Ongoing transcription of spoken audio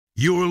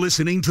You're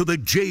listening to the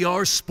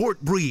JR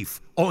Sport Brief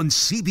on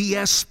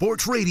CBS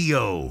Sports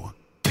Radio.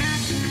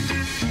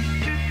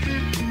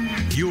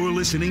 You're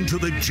listening to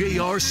the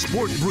JR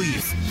Sport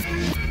Brief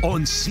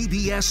on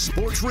CBS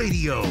Sports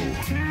Radio.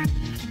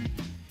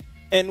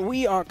 And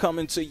we are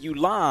coming to you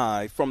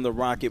live from the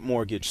Rocket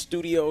Mortgage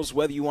Studios.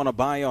 Whether you want to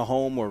buy a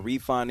home or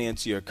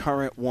refinance your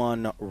current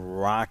one,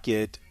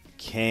 Rocket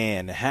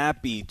can.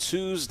 Happy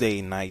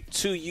Tuesday night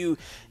to you.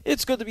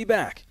 It's good to be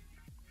back.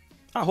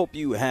 I hope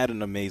you had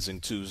an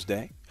amazing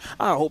Tuesday.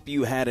 I hope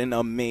you had an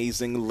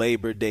amazing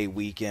Labor Day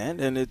weekend,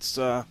 and it's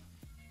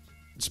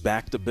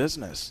back to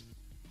business.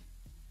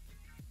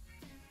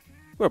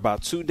 We're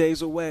about 2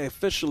 days away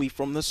officially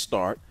from the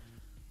start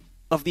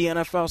of the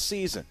NFL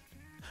season.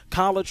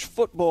 College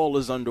football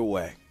is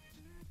underway.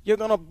 You're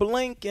going to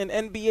blink and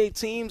NBA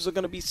teams are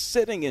going to be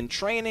sitting in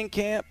training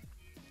camp.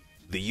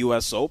 The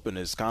U.S. Open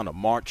is kind of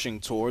marching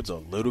towards a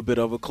little bit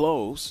of a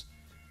close.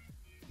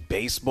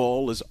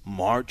 Baseball is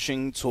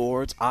marching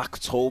towards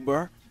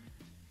October.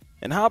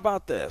 And how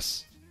about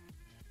this?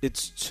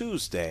 It's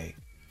Tuesday,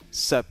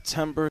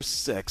 September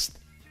 6th.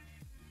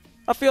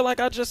 I feel like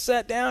I just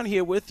sat down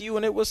here with you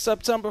and it was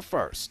September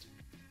 1st.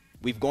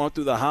 We've gone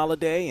through the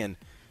holiday and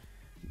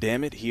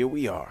damn it, here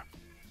we are.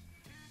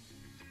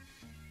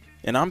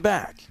 And I'm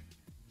back.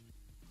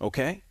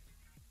 Okay?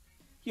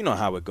 You know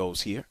how it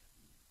goes here.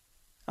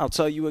 I'll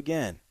tell you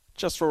again,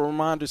 just for a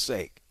reminder's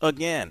sake.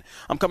 Again,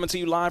 I'm coming to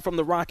you live from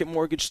the Rocket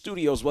Mortgage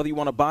Studios. Whether you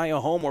want to buy a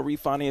home or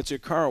refinance your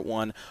current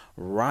one,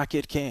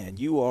 Rocket can.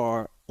 You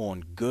are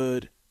on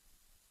good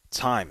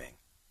timing.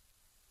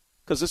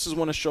 Because this is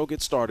when the show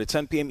gets started,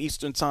 10 p.m.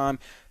 Eastern Time,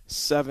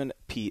 7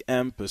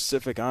 p.m.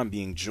 Pacific. I'm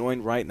being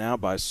joined right now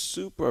by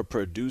super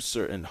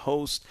producer and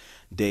host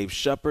Dave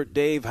Shepard.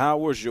 Dave, how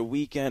was your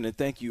weekend? And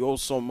thank you all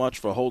so much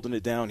for holding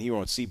it down here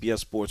on CBS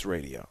Sports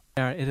Radio.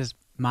 It is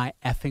my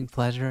effing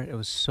pleasure. It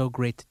was so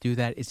great to do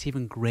that. It's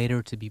even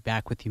greater to be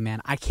back with you,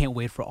 man. I can't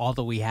wait for all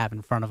that we have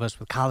in front of us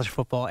with college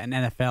football and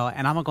NFL.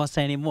 And I'm not going to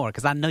say any more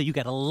because I know you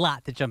got a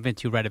lot to jump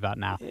into right about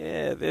now.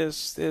 Yeah,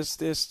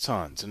 there's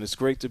tons. And it's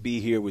great to be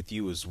here with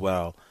you as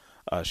well,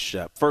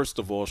 Shep. First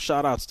of all,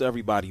 shout outs to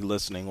everybody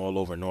listening all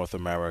over North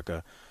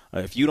America.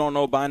 If you don't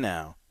know by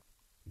now,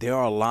 there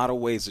are a lot of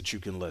ways that you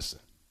can listen.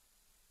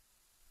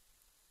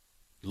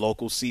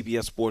 Local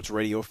CBS Sports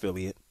Radio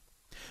affiliate.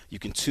 You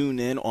can tune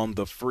in on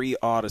the free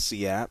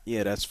Odyssey app.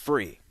 Yeah, that's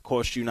free.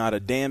 Cost you not a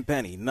damn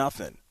penny.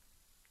 Nothing.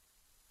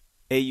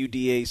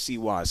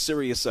 AUDACY,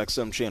 Sirius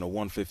XM channel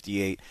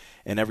 158,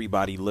 and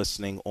everybody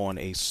listening on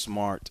a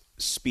smart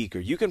speaker.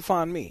 You can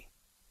find me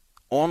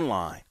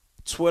online,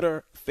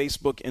 Twitter,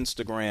 Facebook,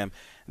 Instagram.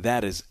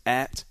 That is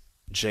at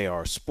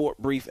JR Sport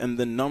Brief. And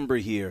the number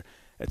here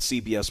at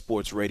CBS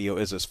Sports Radio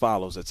is as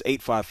follows. It's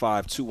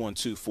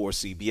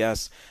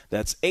 855-212-4CBS.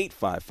 That's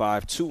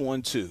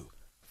 855-212-4CBS.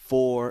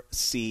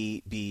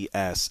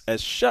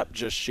 As Shep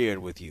just shared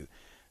with you,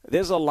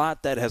 there's a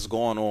lot that has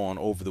gone on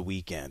over the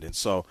weekend. And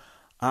so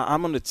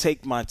I'm going to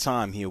take my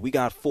time here. We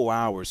got 4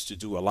 hours to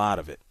do a lot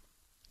of it.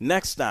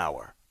 Next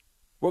hour,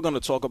 we're going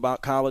to talk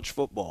about college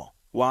football.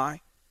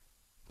 Why?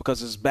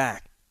 Because it's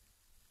back.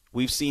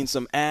 We've seen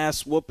some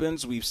ass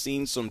whoopings. We've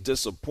seen some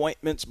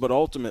disappointments. But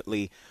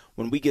ultimately,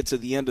 when we get to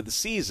the end of the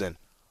season,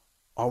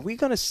 are we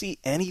going to see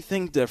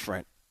anything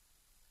different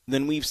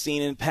than we've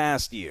seen in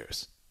past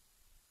years?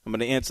 I'm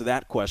going to answer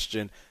that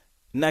question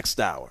next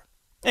hour.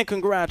 And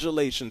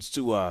congratulations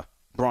to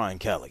Brian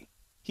Kelly.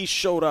 He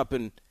showed up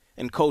and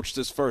coached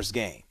his first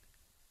game.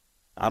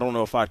 I don't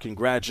know if I'd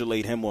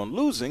congratulate him on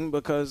losing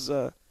because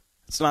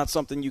it's not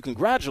something you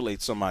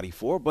congratulate somebody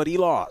for, but he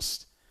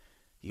lost.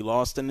 He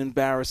lost in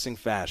embarrassing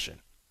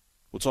fashion.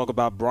 We'll talk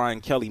about Brian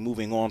Kelly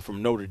moving on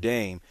from Notre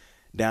Dame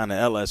down to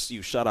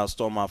LSU. Shout outs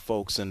to all my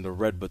folks in the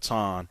Red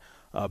Baton,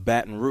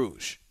 Baton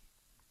Rouge.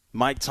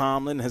 Mike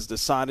Tomlin has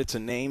decided to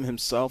name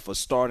himself a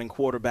starting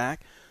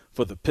quarterback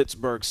for the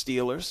Pittsburgh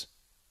Steelers.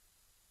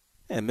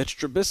 And Mitch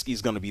Trubisky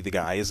is going to be the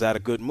guy. Is that a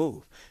good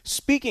move?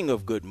 Speaking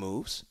of good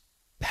moves,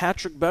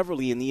 Patrick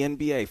Beverley in the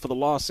NBA for the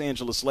Los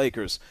Angeles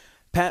Lakers.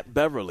 Pat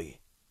Beverley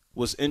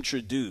was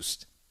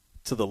introduced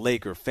to the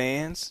Laker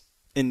fans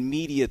and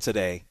media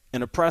today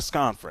in a press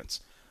conference.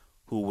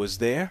 Who was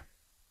there?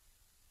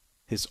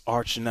 His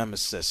arch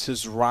nemesis,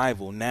 his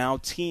rival, now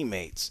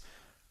teammates.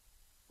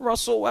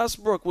 Russell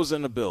Westbrook was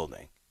in the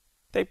building.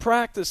 They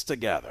practiced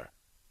together,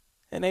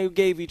 and they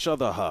gave each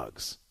other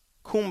hugs.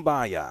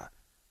 Kumbaya.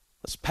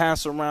 Let's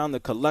pass around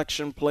the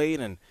collection plate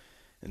and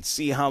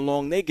see how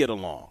long they get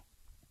along.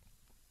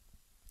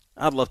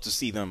 I'd love to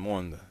see them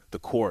on the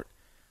court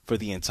for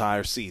the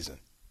entire season.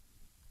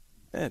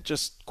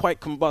 Just quite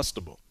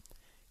combustible.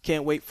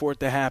 Can't wait for it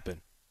to happen.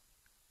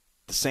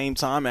 At the same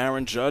time,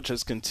 Aaron Judge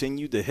has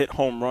continued to hit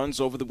home runs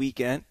over the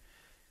weekend.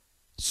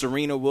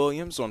 Serena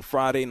Williams on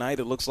Friday night,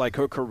 it looks like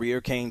her career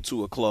came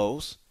to a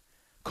close.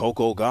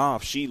 Coco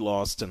Gauff, she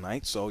lost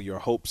tonight, so your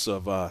hopes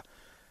of,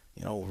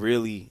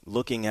 really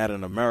looking at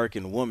an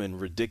American woman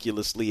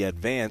ridiculously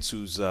advanced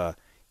who's,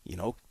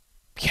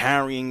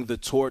 carrying the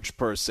torch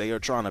per se or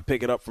trying to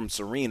pick it up from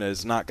Serena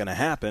is not going to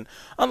happen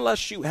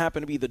unless you happen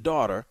to be the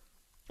daughter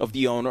of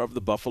the owner of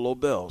the Buffalo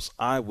Bills.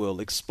 I will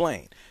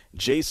explain.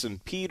 Jason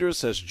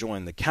Peters has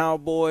joined the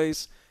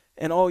Cowboys.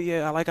 And, oh,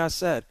 yeah, like I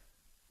said,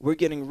 we're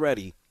getting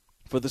ready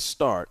for the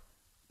start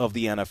of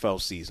the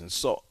NFL season.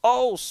 So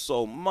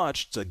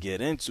much to get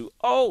into,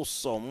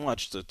 so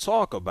much to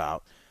talk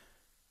about.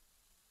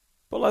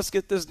 But let's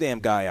get this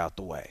damn guy out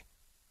the way.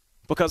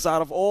 Because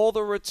out of all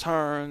the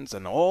returns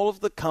and all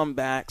of the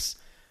comebacks,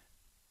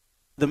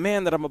 the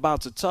man that I'm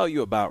about to tell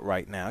you about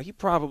right now, he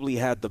probably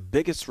had the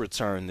biggest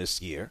return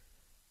this year.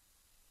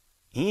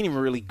 He didn't even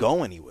really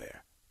go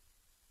anywhere.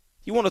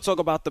 You want to talk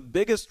about the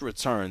biggest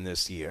return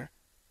this year?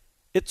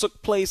 It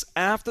took place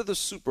after the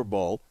Super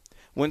Bowl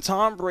when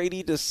Tom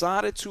Brady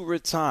decided to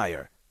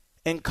retire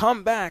and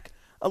come back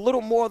a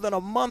little more than a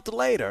month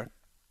later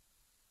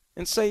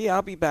and say, yeah,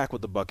 I'll be back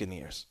with the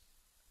Buccaneers.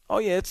 Oh,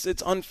 yeah,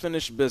 it's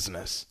unfinished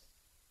business.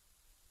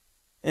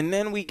 And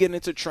then we get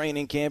into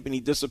training camp and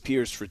he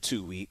disappears for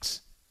 2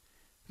 weeks.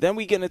 Then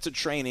we get into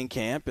training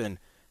camp and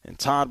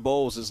Todd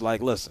Bowles is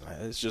like, listen,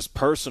 it's just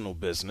personal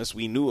business.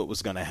 We knew it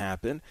was going to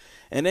happen.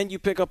 And then you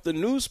pick up the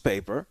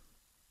newspaper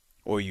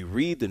or you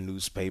read the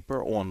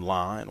newspaper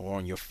online or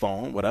on your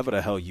phone, whatever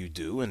the hell you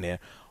do, and there are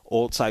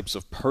all types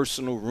of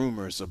personal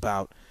rumors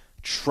about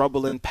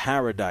trouble in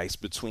paradise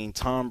between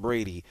Tom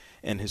Brady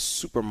and his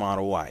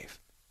supermodel wife.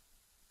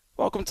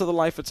 Welcome to the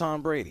life of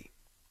Tom Brady.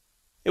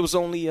 It was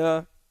only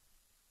a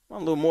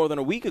little more than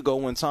a week ago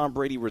when Tom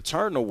Brady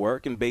returned to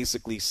work and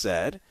basically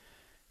said,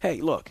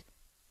 hey, look,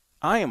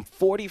 I am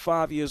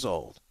 45 years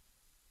old.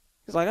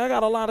 He's like, I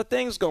got a lot of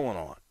things going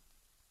on.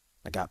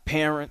 I got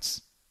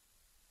parents.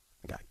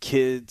 I got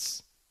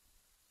kids.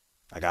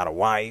 I got a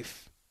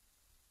wife.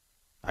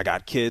 I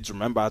got kids.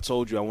 Remember I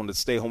told you I wanted to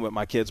stay home with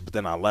my kids, but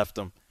then I left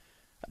them.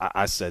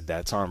 I said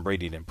that. Tom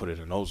Brady didn't put it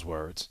in those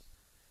words.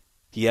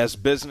 He has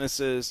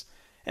businesses.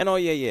 And, oh,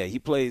 yeah, he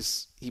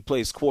plays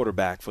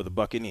quarterback for the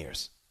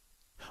Buccaneers.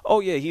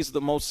 Oh, yeah, he's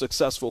the most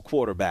successful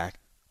quarterback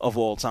of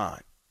all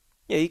time.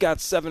 Yeah, he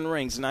got 7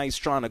 rings. Now he's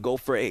trying to go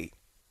for 8.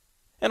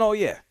 And, oh,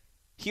 yeah,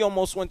 he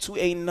almost went to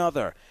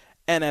another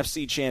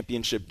NFC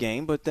championship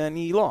game, but then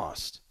he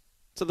lost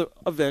to the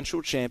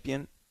eventual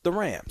champion, the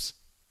Rams.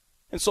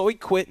 And so he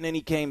quit and then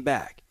he came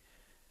back.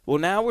 Well,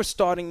 now we're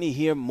starting to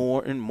hear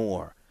more and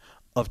more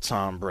of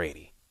Tom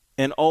Brady.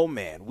 And, oh,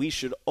 man, we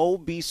should all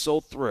be so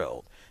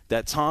thrilled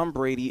that Tom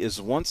Brady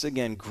is once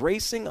again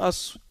gracing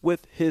us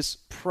with his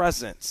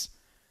presence.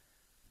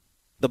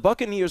 The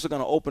Buccaneers are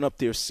going to open up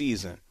their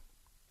season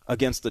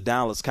against the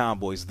Dallas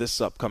Cowboys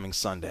this upcoming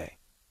Sunday.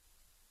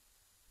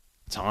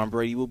 Tom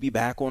Brady will be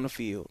back on the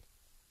field.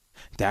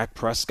 Dak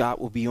Prescott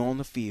will be on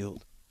the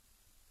field.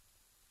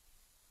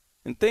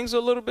 And things are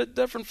a little bit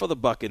different for the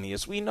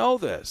Buccaneers. We know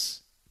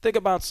this. Think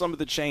about some of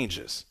the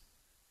changes.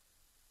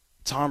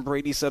 Tom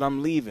Brady said,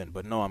 I'm leaving,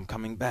 but no, I'm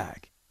coming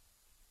back.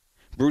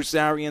 Bruce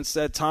Arians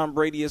said, Tom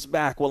Brady is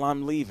back, well,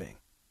 I'm leaving.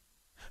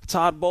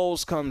 Todd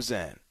Bowles comes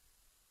in.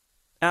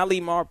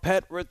 Ali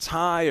Marpet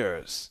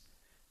retires.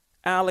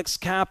 Alex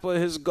Kappa,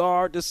 his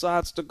guard,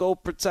 decides to go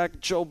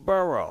protect Joe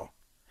Burrow.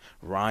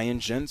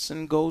 Ryan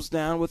Jensen goes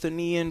down with a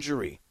knee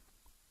injury.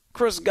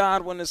 Chris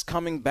Godwin is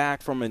coming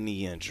back from a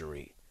knee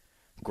injury.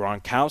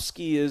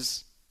 Gronkowski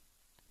is...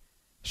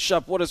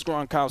 Shep, what is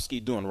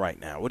Gronkowski doing right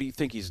now? What do you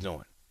think he's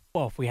doing?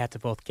 Well, if we had to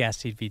both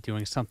guess, he'd be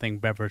doing something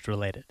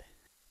beverage-related.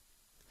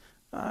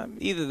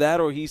 Either that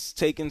or he's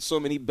taking so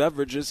many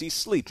beverages he's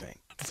sleeping.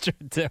 That's true,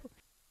 too.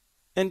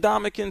 And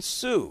Ndamukong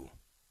Suh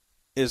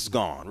is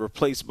gone,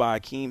 replaced by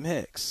Akeem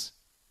Hicks.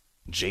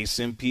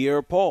 Jason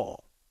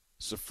Pierre-Paul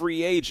is a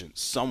free agent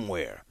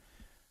somewhere.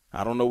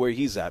 I don't know where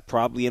he's at,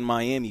 probably in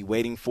Miami,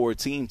 waiting for a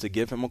team to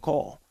give him a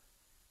call.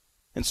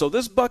 And so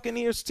this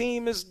Buccaneers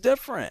team is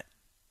different.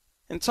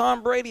 And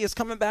Tom Brady is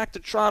coming back to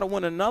try to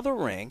win another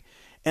ring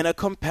in a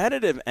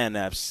competitive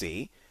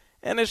NFC.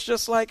 And it's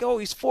just like, oh,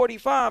 he's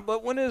 45,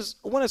 but when is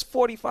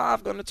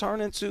 45 going to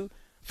turn into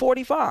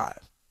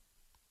 45?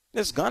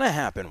 It's going to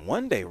happen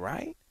one day,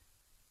 right?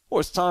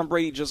 Or is Tom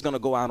Brady just going to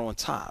go out on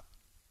top?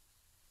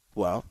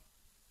 Well,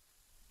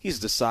 he's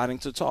deciding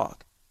to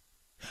talk.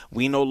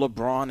 We know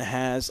LeBron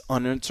has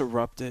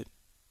Uninterrupted.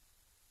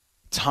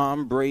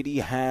 Tom Brady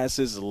has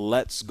his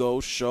Let's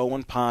Go show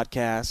and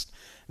podcast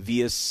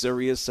via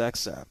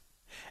SiriusXM.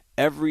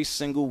 Every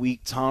single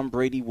week, Tom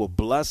Brady will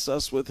bless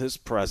us with his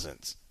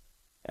presence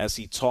as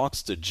he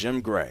talks to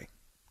Jim Gray.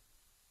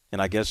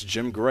 And I guess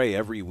Jim Gray,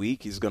 every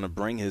week, he's going to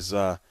bring his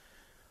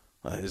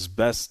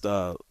best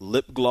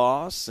lip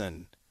gloss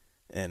and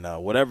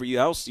whatever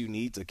else you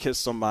need to kiss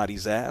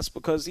somebody's ass,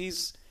 because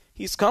he's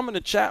coming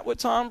to chat with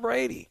Tom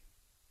Brady.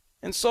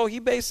 And so he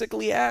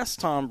basically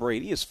asked Tom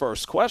Brady his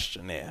first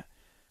question there.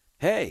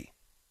 Hey,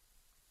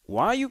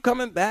 why are you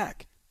coming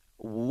back?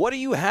 What do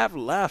you have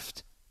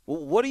left?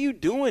 What are you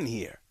doing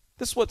here?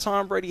 This is what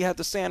Tom Brady had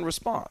to say in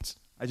response.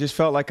 I just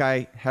felt like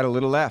I had a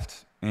little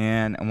left,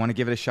 and I want to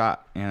give it a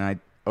shot. And I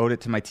owed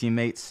it to my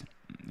teammates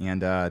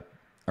and our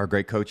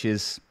great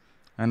coaches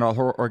and our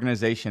whole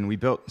organization. We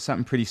built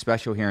something pretty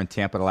special here in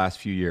Tampa the last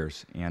few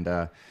years.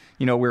 And,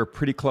 we were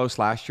pretty close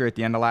last year. At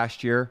the end of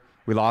last year,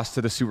 we lost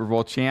to the Super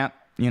Bowl champ.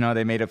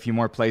 they made a few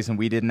more plays than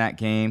we did in that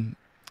game.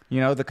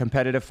 The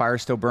competitive fire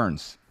still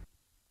burns.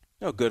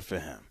 Good for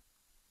him.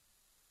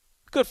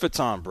 Good for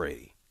Tom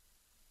Brady.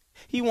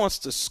 He wants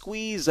to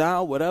squeeze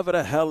out whatever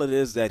the hell it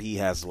is that he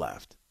has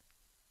left.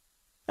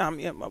 I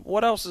mean,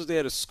 what else is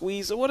there to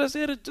squeeze? What is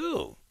there to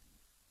do?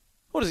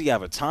 What, does he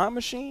have a time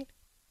machine?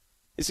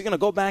 Is he going to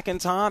go back in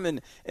time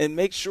and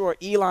make sure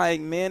Eli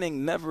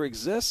Manning never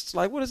exists?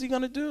 Like, what is he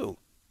going to do?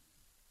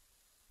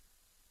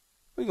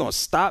 Are we going to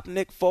stop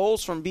Nick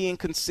Foles from being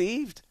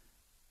conceived?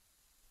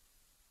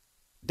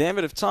 Damn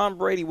it, if Tom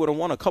Brady would have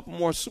won a couple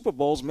more Super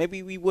Bowls,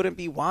 maybe we wouldn't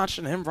be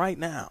watching him right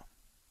now.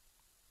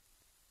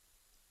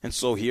 And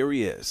so here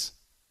he is,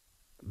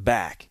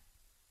 back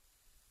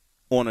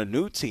on a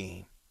new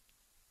team,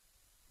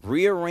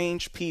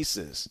 rearranged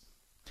pieces,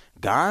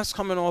 guys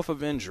coming off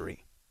of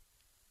injury.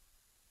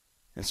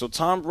 And so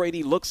Tom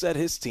Brady looks at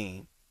his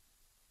team,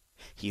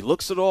 he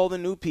looks at all the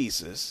new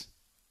pieces,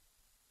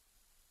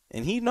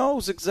 and he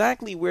knows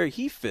exactly where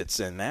he fits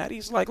in that.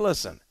 He's like,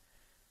 listen,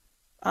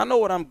 I know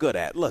what I'm good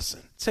at.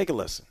 Listen, take a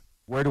listen.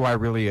 Where do I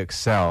really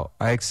excel?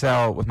 I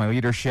excel with my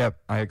leadership.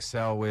 I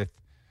excel with,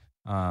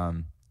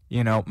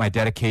 my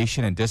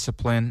dedication and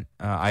discipline.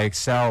 I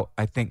excel,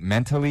 I think,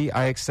 mentally.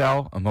 I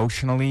excel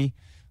emotionally.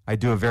 I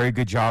do a very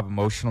good job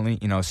emotionally,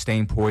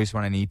 staying poised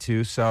when I need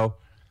to. So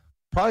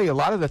probably a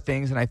lot of the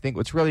things, and I think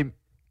what's really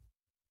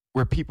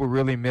where people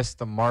really miss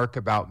the mark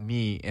about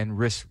me and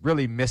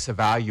really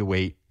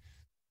misevaluate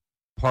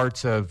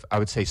parts of, I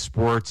would say,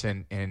 sports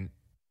and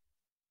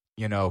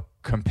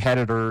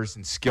competitors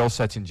and skill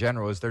sets in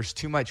general is there's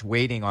too much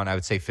weighting on, I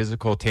would say,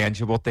 physical,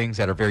 tangible things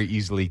that are very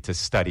easily to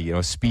study,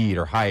 speed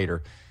or height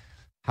or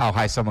how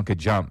high someone could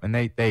jump. And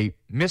they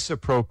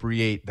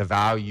misappropriate the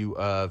value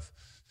of,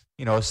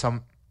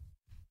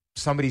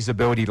 somebody's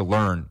ability to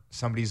learn,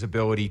 somebody's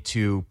ability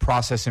to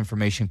process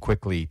information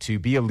quickly, to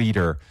be a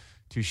leader,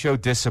 to show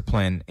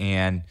discipline,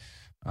 and,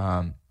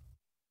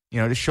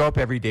 to show up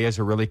every day as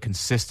a really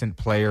consistent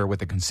player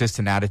with a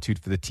consistent attitude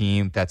for the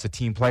team that's a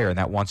team player and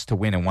that wants to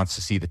win and wants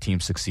to see the team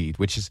succeed,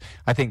 which is,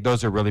 I think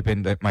those have really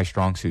been my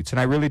strong suits. And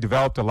I really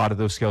developed a lot of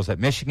those skills at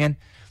Michigan.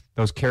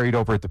 Those carried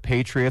over at the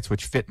Patriots,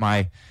 which fit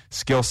my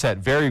skill set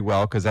very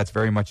well because that's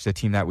very much the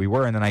team that we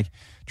were. And then I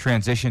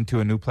transitioned to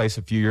a new place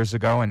a few years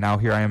ago, and now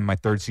here I am in my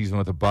third season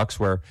with the Bucs,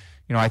 where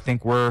I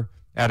think we're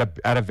at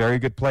a very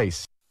good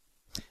place.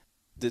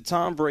 Did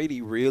Tom Brady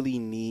really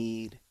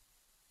need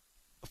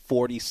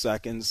 40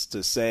 seconds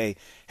to say,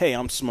 hey,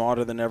 I'm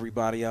smarter than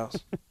everybody else?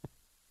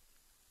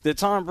 Did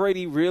Tom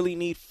Brady really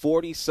need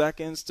 40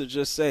 seconds to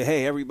just say,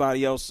 hey,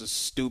 everybody else is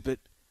stupid?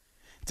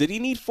 Did he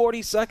need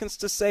 40 seconds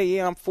to say,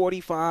 yeah, I'm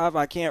 45,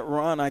 I can't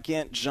run, I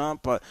can't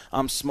jump,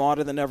 I'm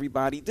smarter than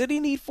everybody? Did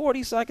he need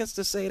 40 seconds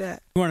to say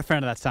that? You weren't a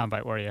fan of that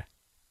soundbite, were you?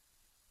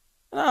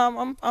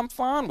 No, I'm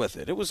fine with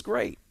it. It was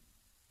great.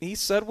 He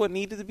said what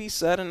needed to be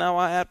said, and now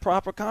I add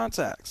proper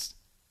context.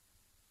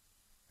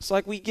 It's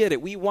like we get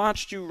it. We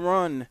watched you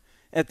run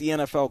at the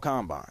NFL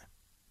Combine.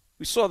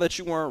 We saw that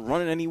you weren't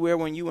running anywhere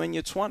when you were in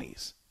your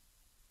 20s.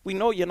 We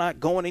know you're not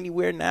going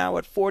anywhere now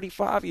at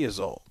 45 years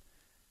old.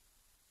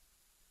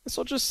 And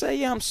so just say,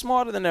 yeah, I'm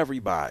smarter than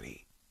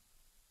everybody.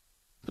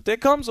 But there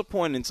comes a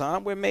point in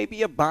time where maybe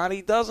your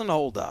body doesn't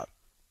hold up.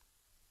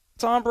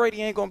 Tom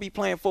Brady ain't going to be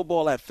playing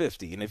football at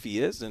 50. And if he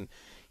is, then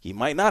he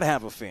might not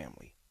have a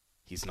family.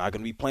 He's not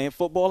going to be playing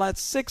football at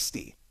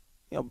 60.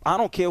 I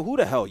don't care who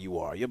the hell you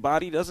are. Your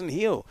body doesn't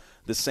heal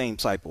the same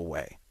type of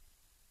way.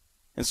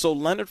 And so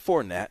Leonard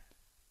Fournette,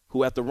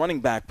 who at the running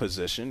back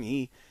position,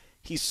 he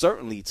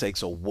certainly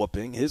takes a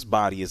whooping. His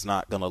body is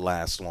not going to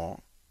last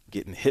long,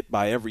 getting hit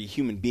by every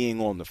human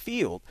being on the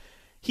field.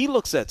 He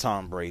looks at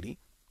Tom Brady,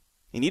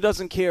 and he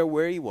doesn't care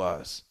where he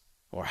was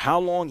or how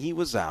long he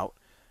was out.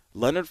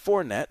 Leonard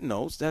Fournette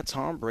knows that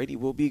Tom Brady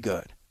will be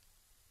good.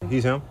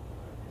 He's him,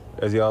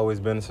 as he always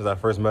been since I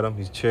first met him.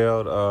 He's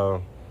chilled,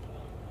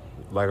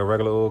 like a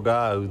regular old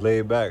guy who's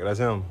laid back. That's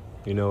him,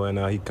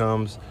 and he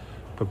comes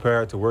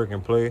prepared to work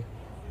and play.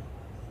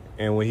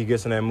 And when he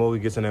gets in that mode,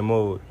 he gets in that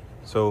mode.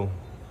 So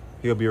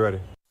he'll be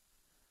ready.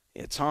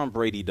 Yeah, Tom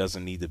Brady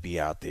doesn't need to be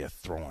out there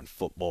throwing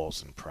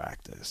footballs in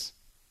practice.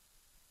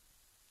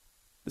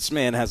 This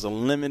man has a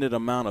limited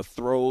amount of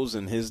throws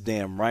in his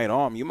damn right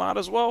arm. You might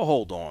as well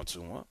hold on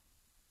to him.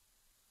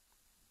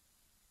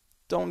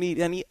 Don't need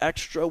any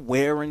extra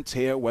wear and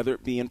tear, whether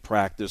it be in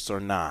practice or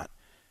not.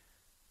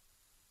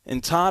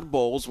 And Todd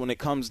Bowles, when it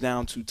comes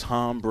down to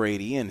Tom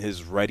Brady and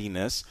his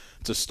readiness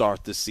to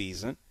start the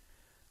season,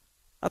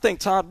 I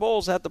think Todd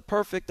Bowles had the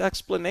perfect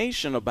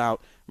explanation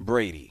about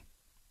Brady.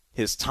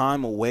 His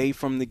time away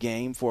from the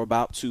game for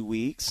about 2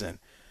 weeks, and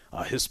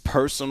his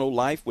personal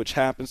life, which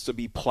happens to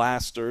be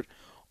plastered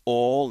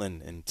all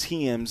in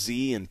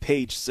TMZ and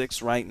Page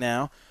 6 right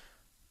now.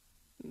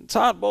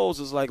 Todd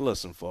Bowles is like,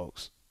 listen,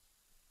 folks,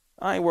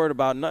 I ain't worried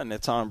about nothing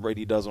that Tom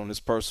Brady does on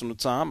his personal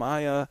time.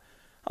 I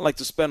like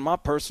to spend my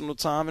personal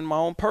time in my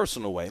own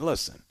personal way.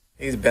 Listen.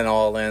 He's been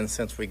all in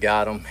since we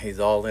got him. He's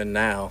all in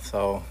now,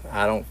 so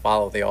I don't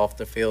follow the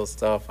off-the-field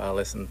stuff. I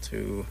listen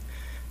to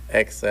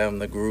XM,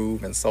 The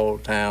Groove, and Soul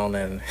Town,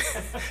 and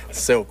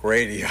Silk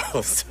Radio.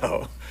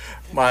 So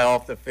my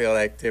off-the-field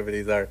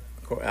activities are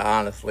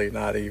honestly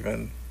not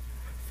even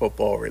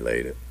football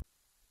related.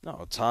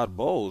 No, Todd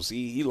Bowles,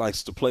 he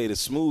likes to play the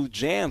smooth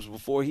jams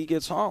before he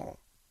gets home.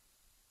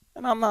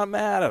 And I'm not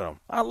mad at him.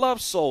 I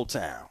love Soul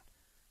Town.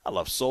 I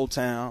love Soul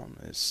Town.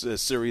 It's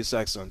Sirius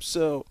XM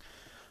Silk.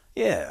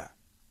 Yeah.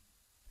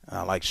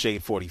 I like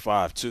Shade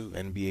 45 too,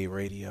 NBA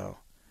radio.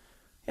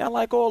 Yeah, I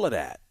like all of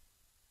that.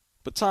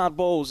 But Todd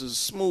Bowles is a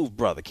smooth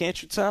brother,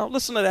 can't you tell?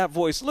 Listen to that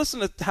voice.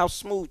 Listen to how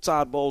smooth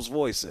Todd Bowles'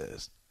 voice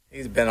is.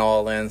 He's been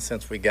all in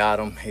since we got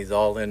him. He's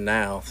all in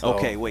now. So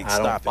okay, wait, I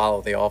don't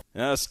follow the off.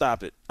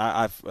 Stop it.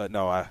 I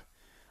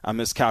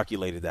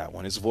miscalculated that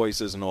one. His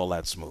voice isn't all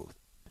that smooth.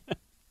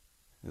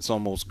 It's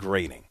almost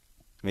grating.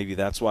 Maybe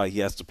that's why he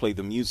has to play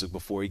the music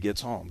before he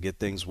gets home, get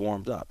things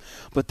warmed up.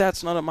 But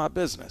that's none of my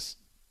business.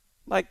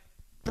 Like,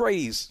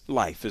 Brady's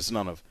life is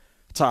none of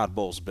Todd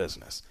Bowles'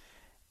 business.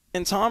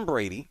 And Tom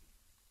Brady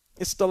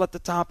is still at the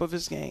top of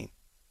his game.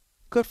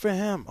 Good for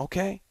him,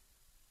 okay?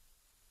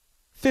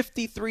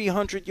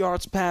 5,300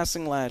 yards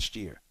passing last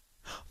year.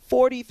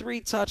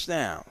 43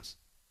 touchdowns.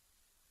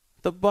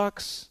 The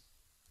Bucs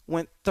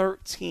went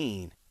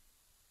 13-4.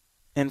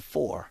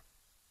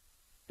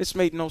 This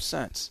made no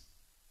sense.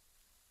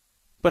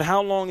 But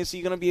how long is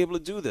he going to be able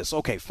to do this?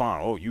 Okay,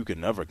 fine. Oh, you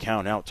can never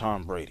count out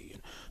Tom Brady.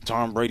 And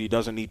Tom Brady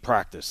doesn't need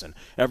practice and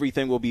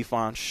everything will be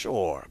fine.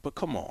 Sure, but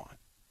come on.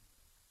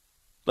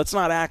 Let's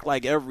not act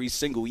like every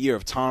single year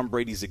of Tom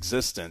Brady's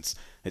existence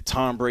that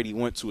Tom Brady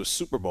went to a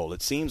Super Bowl.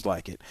 It seems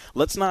like it.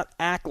 Let's not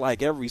act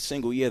like every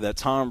single year that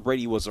Tom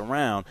Brady was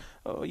around,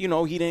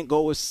 he didn't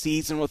go a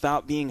season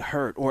without being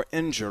hurt or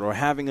injured or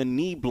having a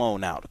knee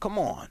blown out. Come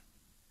on.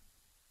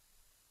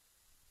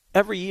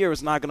 Every year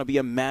is not going to be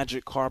a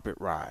magic carpet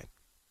ride.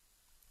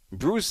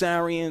 Bruce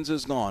Arians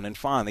is gone, and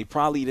fine, they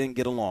probably didn't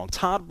get along.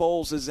 Todd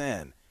Bowles is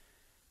in.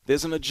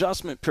 There's an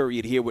adjustment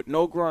period here with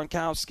no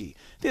Gronkowski.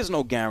 There's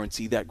no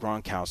guarantee that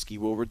Gronkowski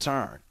will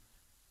return.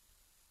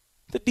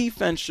 The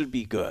defense should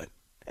be good,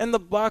 and the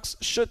Bucs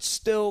should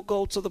still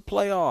go to the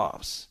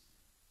playoffs.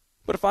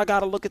 But if I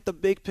got to look at the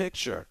big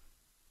picture,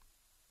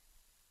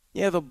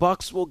 yeah, the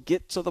Bucs will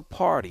get to the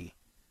party.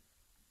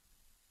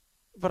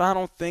 But I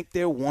don't think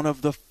they're one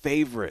of the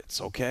favorites,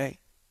 okay?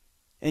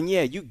 And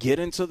yeah, you get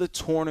into the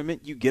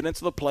tournament, you get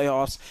into the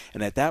playoffs,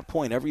 and at that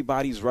point,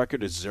 everybody's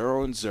record is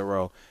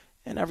 0-0,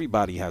 and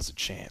everybody has a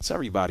chance.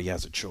 Everybody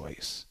has a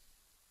choice.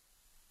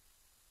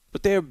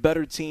 But there are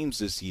better teams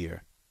this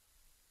year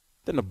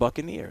than the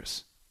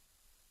Buccaneers.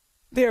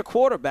 There are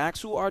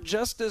quarterbacks who are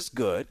just as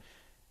good,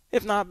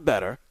 if not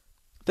better,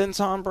 than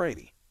Tom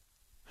Brady.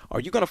 Are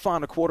you going to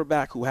find a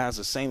quarterback who has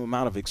the same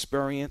amount of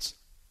experience?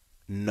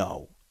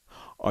 No.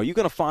 Are you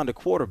going to find a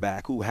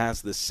quarterback who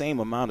has the same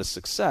amount of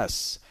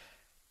success?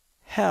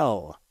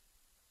 Hell,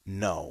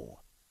 no.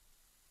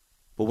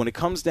 But when it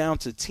comes down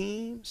to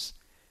teams,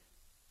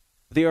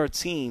 there are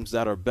teams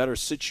that are better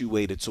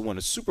situated to win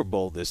a Super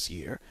Bowl this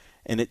year,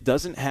 and it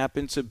doesn't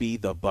happen to be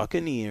the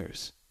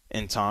Buccaneers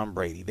and Tom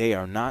Brady. They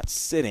are not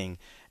sitting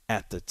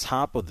at the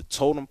top of the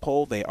totem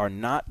pole. They are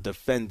not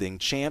defending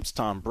champs.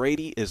 Tom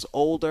Brady is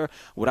older.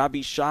 Would I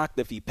be shocked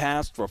if he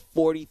passed for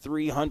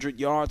 4,300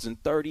 yards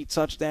and 30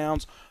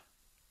 touchdowns?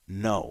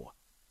 No,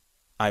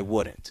 I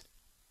wouldn't.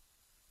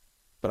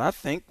 But I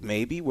think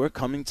maybe we're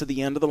coming to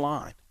the end of the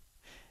line.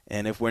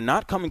 And if we're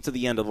not coming to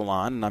the end of the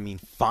line, and I mean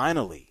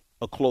finally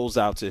a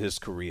closeout to his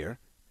career,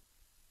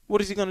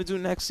 what is he going to do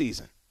next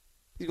season?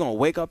 He's going to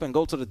wake up and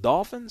go to the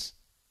Dolphins?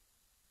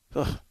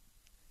 Ugh.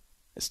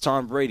 It's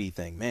Tom Brady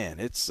thing, man.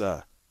 It's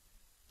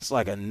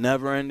like a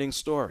never-ending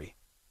story.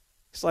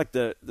 It's like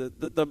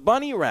the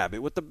bunny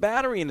rabbit with the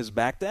battery in his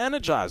back, the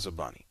Energizer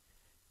bunny.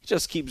 He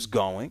just keeps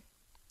going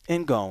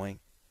and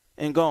going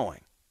and going.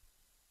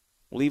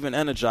 Well, even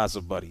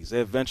Energizer buddies, they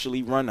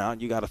eventually run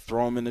out. You got to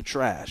throw them in the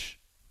trash.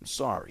 I'm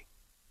sorry.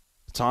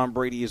 Tom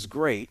Brady is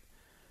great.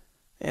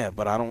 Yeah,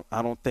 but I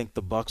don't think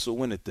the Bucs will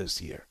win it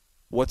this year.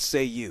 What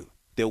say you?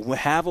 They'll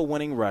have a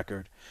winning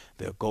record.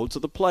 They'll go to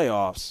the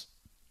playoffs,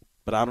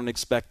 but I don't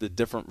expect a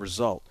different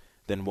result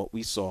than what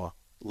we saw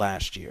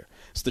last year.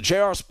 It's the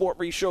JR Sport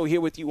Brief Show here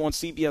with you on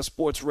CBS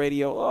Sports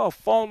Radio. Oh,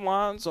 phone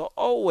lines are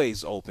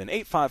always open.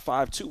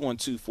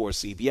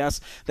 855-212-4CBS.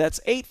 That's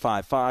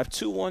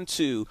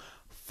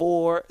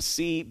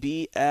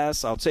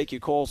 855-212-4CBS. I'll take your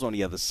calls on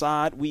the other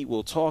side. We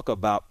will talk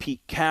about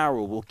Pete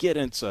Carroll. We'll get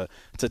into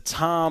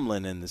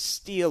Tomlin and the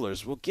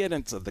Steelers. We'll get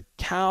into the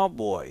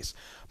Cowboys.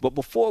 But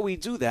before we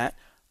do that,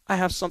 I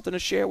have something to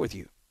share with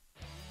you.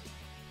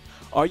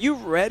 Are you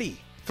ready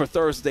for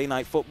Thursday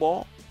Night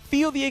Football?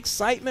 Feel the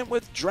excitement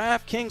with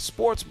DraftKings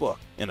Sportsbook,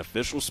 an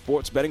official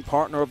sports betting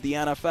partner of the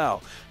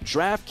NFL.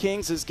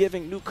 DraftKings is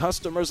giving new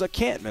customers a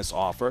can't-miss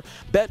offer.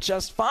 Bet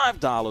just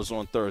 $5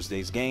 on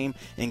Thursday's game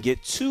and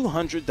get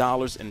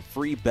 $200 in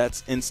free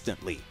bets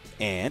instantly.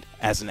 And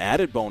as an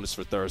added bonus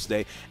for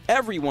Thursday,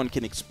 everyone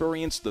can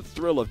experience the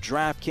thrill of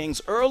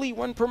DraftKings early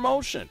win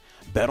promotion.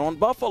 Bet on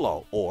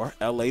Buffalo or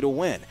LA to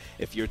win.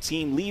 If your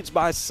team leads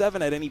by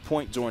 7 at any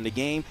point during the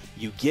game,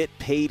 you get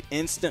paid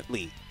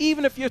instantly,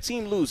 even if your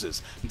team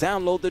loses.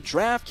 Download the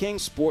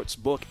DraftKings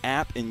Sportsbook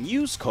app and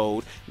use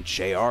code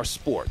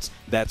JRSports.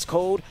 That's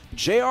code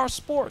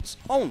JRSports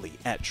only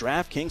at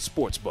DraftKings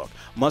Sportsbook.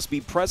 Must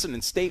be present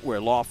in state where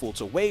lawful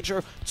to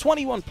wager,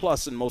 21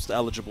 plus in most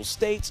eligible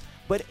states,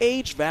 but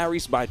age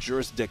varies by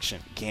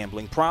jurisdiction.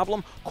 Gambling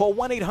problem? Call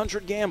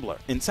 1-800-GAMBLER.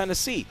 In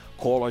Tennessee,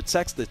 call or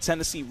text the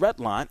Tennessee Red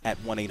Line at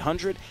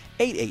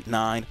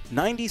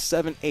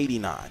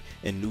 1-800-889-9789.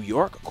 In New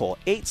York, call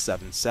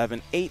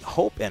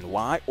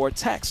 877-8-HOPE-NY or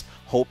text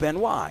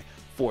HOPE-NY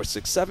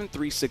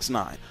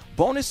 467-369.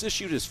 Bonus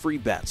issued as free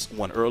bets.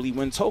 One early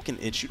win token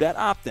issued at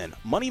opt-in.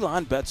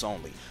 Moneyline bets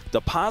only.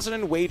 Deposit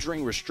and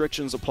wagering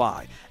restrictions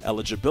apply.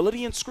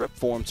 Eligibility and script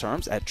form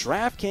terms at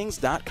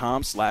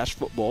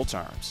DraftKings.com/football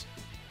terms.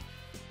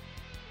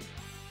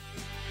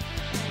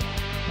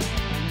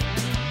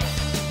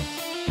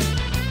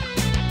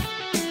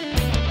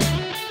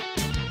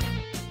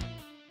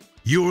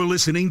 You're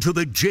listening to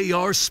the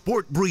JR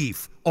Sport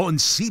Brief on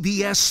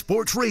CBS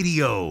Sports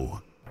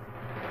Radio.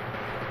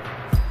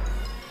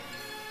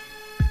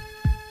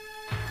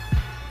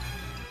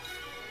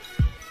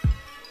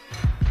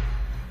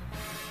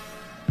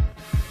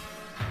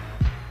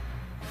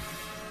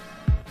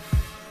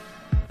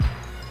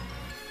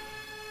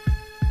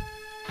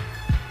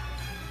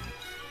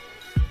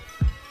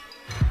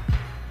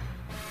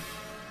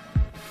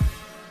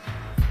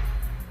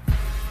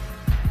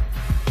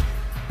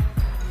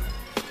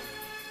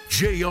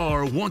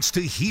 JR wants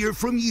to hear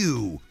from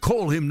you.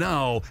 Call him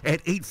now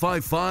at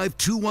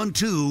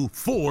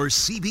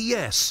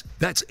 855-212-4CBS.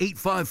 That's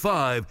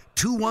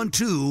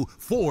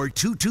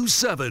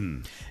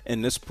 855-212-4227.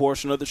 And this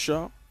portion of the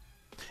show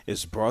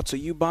is brought to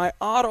you by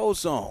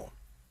AutoZone.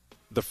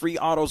 The free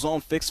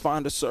AutoZone Fix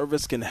Finder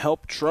service can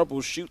help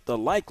troubleshoot the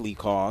likely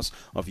cause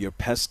of your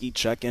pesky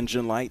check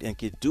engine light and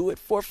can do it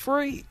for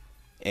free.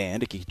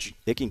 And it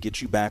can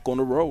get you back on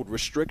the road.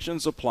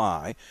 Restrictions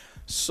apply.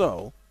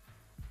 So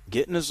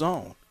get in the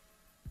zone.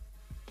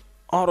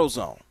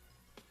 AutoZone.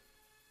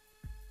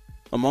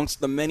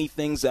 Amongst the many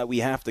things that we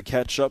have to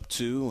catch up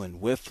to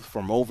and with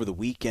from over the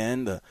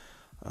weekend, a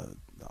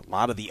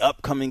lot of the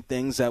upcoming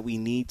things that we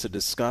need to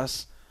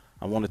discuss,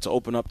 I wanted to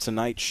open up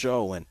tonight's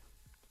show and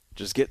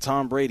just get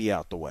Tom Brady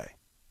out the way.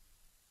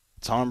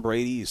 Tom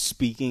Brady is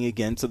speaking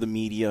again to the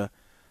media.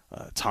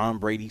 Tom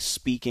Brady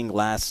speaking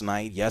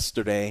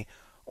yesterday,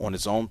 on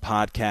his own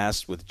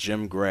podcast with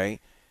Jim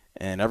Gray.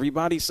 And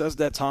everybody says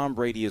that Tom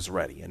Brady is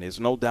ready. And there's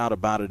no doubt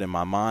about it in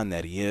my mind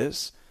that he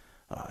is.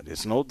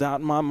 There's no doubt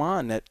in my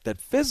mind that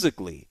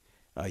physically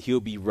he'll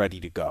be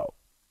ready to go.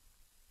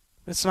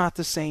 It's not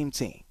the same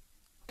team.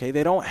 Okay,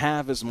 they don't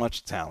have as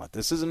much talent.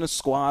 This isn't a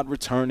squad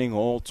returning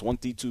all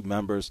 22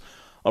 members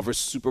of a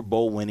Super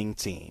Bowl winning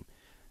team.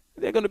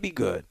 They're going to be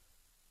good.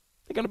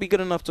 They're going to be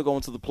good enough to go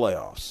into the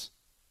playoffs.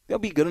 They'll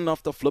be good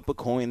enough to flip a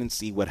coin and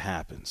see what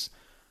happens.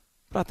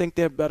 But I think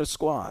they're better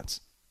squads.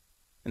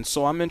 And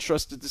so I'm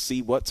interested to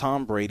see what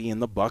Tom Brady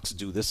and the Bucs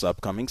do this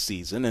upcoming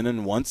season. And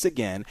then once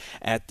again,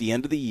 at the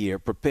end of the year,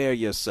 prepare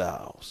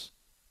yourselves.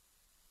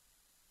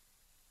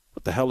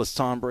 What the hell is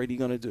Tom Brady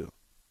going to do?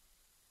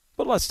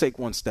 But let's take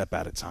one step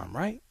at a time,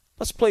 right?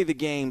 Let's play the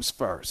games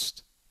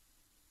first.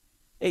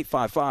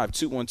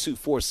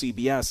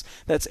 855-212-4CBS.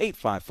 That's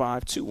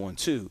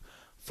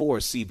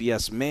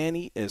 855-212-4CBS.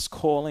 Manny is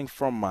calling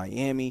from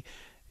Miami.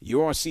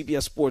 You're on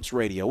CBS Sports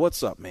Radio.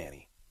 What's up,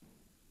 Manny?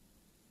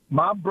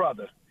 My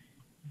brother.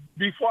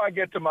 Before I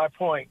get to my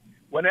point,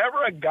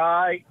 whenever a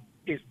guy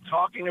is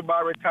talking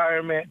about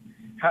retirement,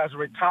 has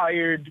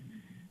retired,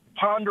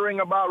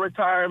 pondering about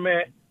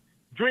retirement,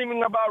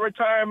 dreaming about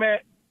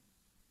retirement,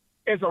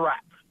 it's a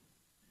wrap.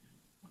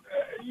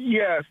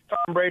 Yes,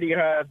 Tom Brady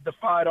has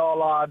defied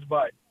all odds,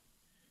 but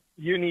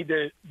you need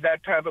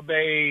that Tampa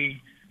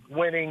Bay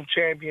winning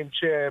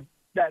championship,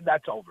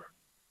 that's over.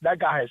 That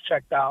guy has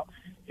checked out.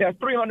 He has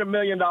 $300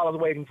 million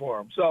waiting for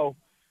him. So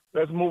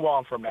let's move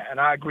on from that, and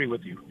I agree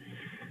with you.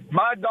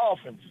 My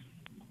Dolphins,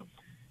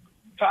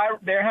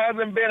 there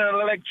hasn't been an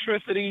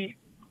electricity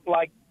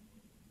like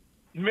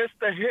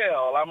Mr.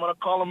 Hill. I'm going to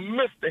call him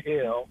Mr.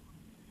 Hill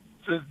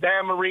since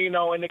Dan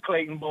Marino and the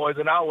Clayton boys,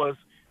 and I was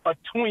a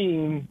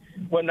tween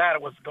when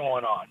that was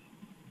going on.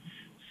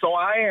 So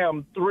I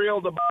am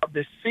thrilled about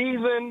this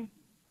season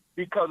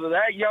because of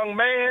that young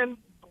man.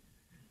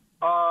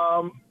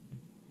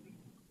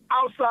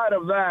 Outside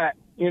of that,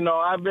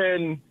 I've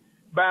been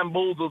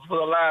bamboozled for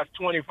the last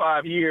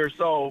 25 years,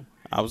 so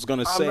I was going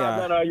to say,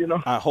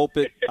 I hope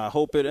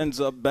it ends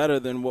up better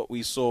than what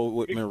we saw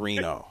with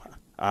Marino.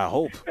 I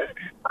hope.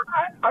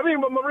 But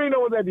Marino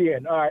was at the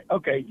end. All right,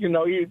 okay. He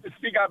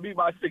got beat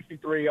by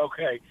 63.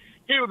 Okay,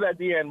 he was at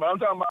the end. But I'm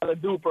talking about the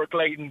Duper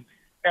Clayton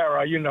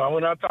era.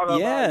 When I'm talking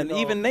about. Yeah, and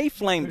even they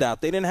flamed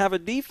out. They didn't have a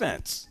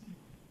defense.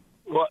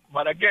 Well,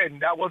 but again,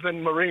 that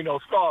wasn't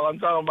Marino's fault. I'm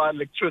talking about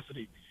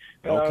electricity.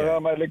 Okay.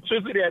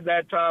 Electricity at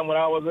that time when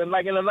I was in the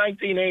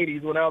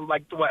 1980s when I was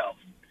 12.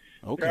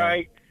 Okay.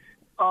 Right.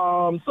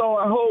 So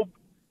I hope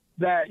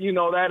that,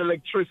 that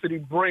electricity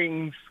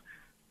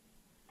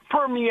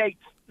permeates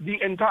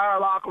the entire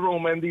locker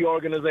room and the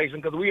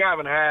organization, because we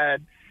haven't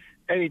had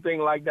anything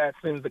like that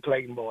since the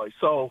Clayton boys.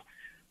 So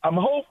I'm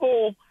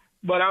hopeful,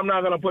 but I'm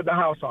not going to put the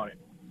house on it.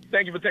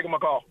 Thank you for taking my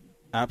call.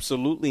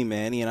 Absolutely,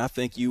 Manny, and I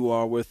think you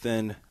are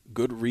within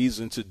good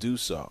reason to do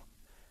so.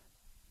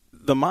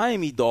 The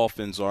Miami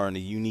Dolphins are in a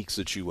unique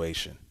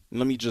situation.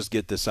 Let me just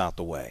get this out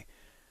the way.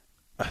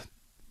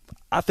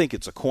 I think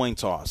it's a coin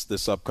toss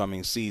this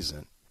upcoming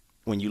season.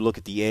 When you look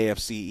at the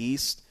AFC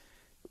East,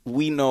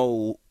 we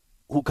know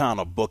who kind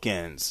of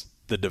bookends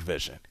the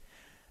division.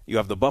 You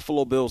have the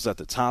Buffalo Bills at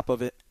the top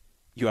of it.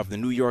 You have the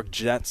New York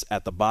Jets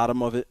at the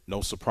bottom of it.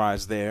 No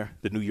surprise there.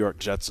 The New York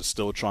Jets are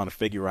still trying to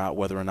figure out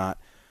whether or not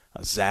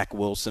Zach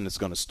Wilson is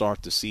going to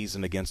start the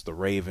season against the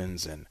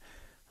Ravens. And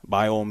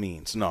by all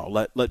means, no,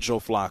 let Joe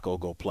Flacco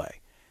go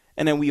play.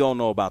 And then we all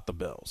know about the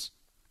Bills.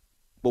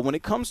 But when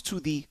it comes to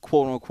the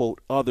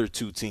quote-unquote other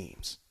two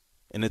teams,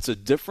 and it's a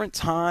different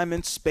time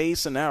and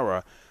space and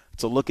era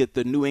to look at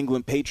the New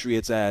England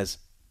Patriots as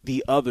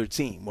the other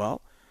team.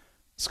 Well,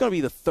 it's going to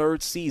be the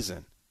third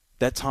season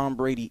that Tom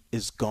Brady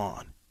is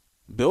gone.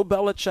 Bill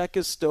Belichick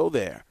is still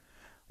there.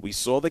 We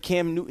saw the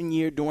Cam Newton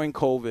year during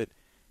COVID.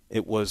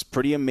 It was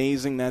pretty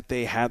amazing that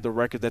they had the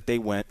record that they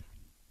went,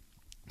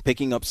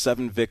 picking up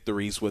 7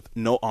 victories with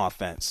no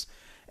offense.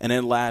 And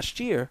then last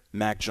year,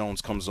 Mac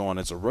Jones comes on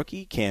as a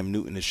rookie. Cam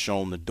Newton is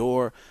shown the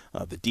door.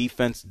 The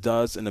defense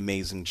does an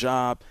amazing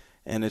job.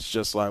 And it's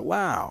just like,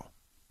 wow,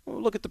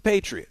 well, look at the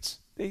Patriots.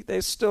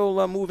 They're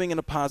still moving in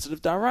a positive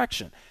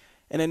direction.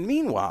 And then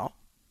meanwhile,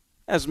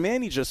 as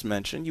Manny just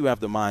mentioned, you have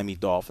the Miami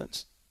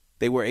Dolphins.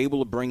 They were able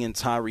to bring in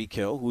Tyreek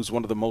Hill, who's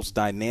one of the most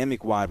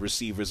dynamic wide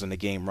receivers in the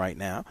game right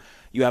now.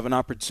 You have an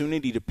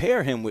opportunity to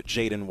pair him with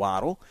Jayden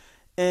Waddle.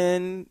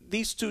 And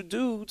these two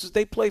dudes,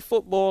 they play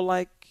football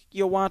like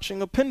you're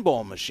watching a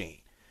pinball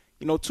machine.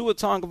 Tua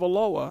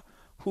Tagovailoa,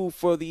 who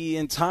for the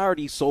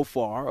entirety so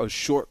far, a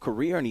short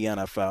career in the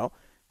NFL,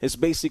 has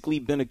basically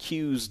been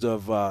accused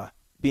of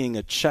being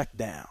a check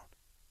down.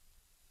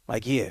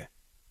 Like, yeah,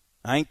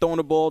 I ain't throwing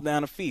the ball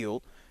down the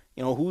field.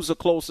 Who's the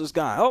closest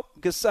guy? Oh,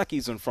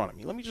 Gesicki's in front of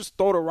me. Let me just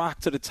throw the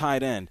rock to the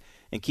tight end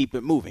and keep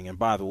it moving. And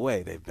by the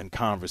way, there have been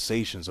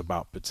conversations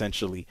about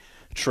potentially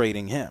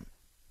trading him.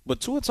 But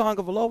Tua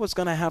Tagovailoa is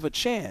going to have a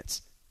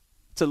chance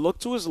to look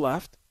to his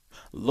left,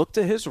 look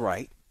to his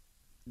right,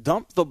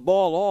 dump the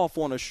ball off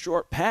on a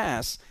short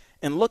pass,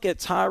 and look at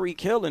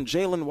Tyreek Hill and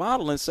Jaylen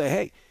Waddle and say,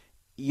 hey,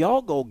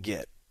 y'all go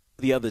get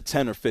the other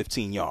 10 or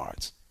 15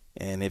 yards.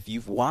 And if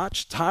you've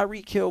watched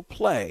Tyreek Hill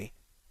play,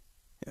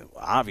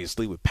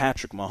 obviously with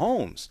Patrick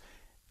Mahomes,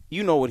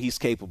 you know what he's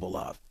capable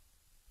of.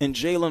 And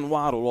Jaylen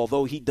Waddle,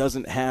 although he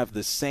doesn't have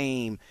the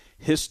same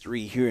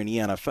history here in the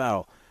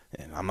NFL,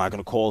 and I'm not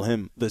going to call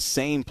him the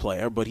same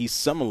player, but he's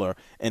similar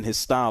in his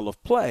style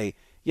of play,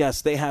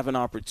 yes, they have an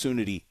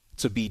opportunity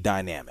to be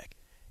dynamic.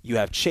 You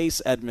have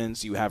Chase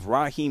Edmonds, you have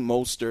Raheem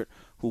Mostert,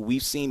 who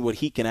we've seen what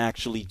he can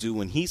actually do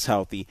when he's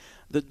healthy.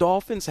 The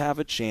Dolphins have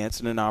a chance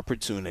and an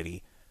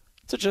opportunity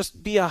to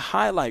just be a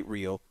highlight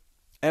reel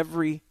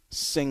every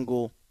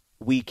single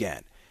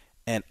weekend.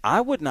 And I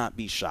would not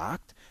be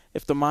shocked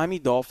if the Miami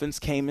Dolphins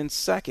came in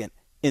second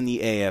in the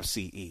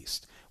AFC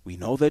East. We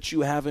know that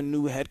you have a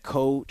new head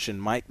coach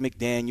and Mike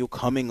McDaniel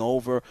coming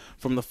over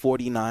from the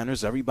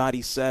 49ers.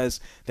 Everybody says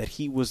that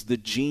he was the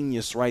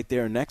genius right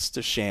there next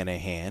to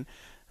Shanahan.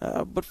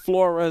 But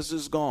Flores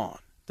is gone.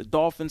 The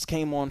Dolphins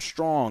came on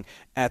strong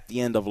at the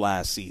end of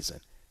last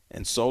season.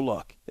 And so,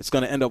 look, it's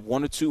going to end up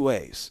one of two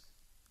ways.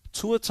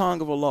 Tua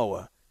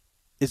Tagovailoa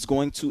is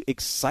going to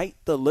excite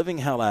the living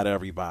hell out of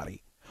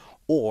everybody,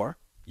 or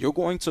you're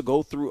going to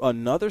go through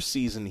another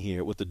season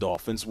here with the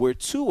Dolphins where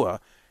Tua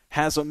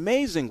has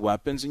amazing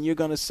weapons, and you're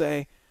going to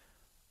say,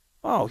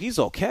 oh, he's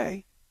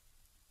okay.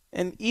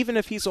 And even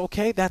if he's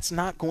okay, that's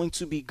not going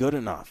to be good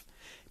enough.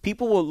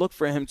 People will look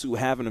for him to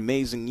have an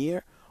amazing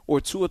year, or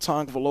Tua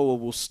Tagovailoa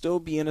will still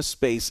be in a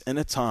space and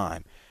a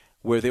time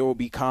where there will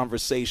be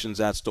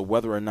conversations as to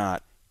whether or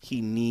not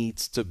he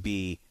needs to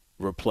be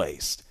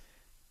replaced.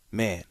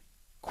 Man,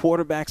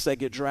 quarterbacks that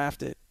get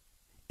drafted,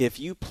 if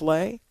you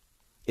play,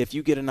 if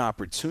you get an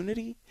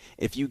opportunity,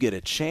 if you get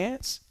a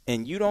chance,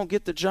 and you don't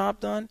get the job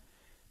done,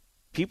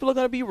 people are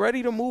going to be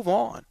ready to move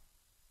on.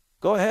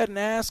 Go ahead and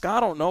ask, I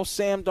don't know,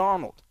 Sam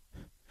Darnold.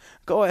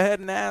 Go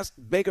ahead and ask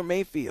Baker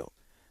Mayfield.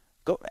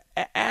 Go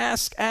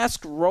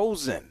ask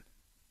Rosen.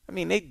 I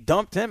mean, they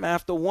dumped him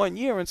after 1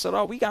 year and said,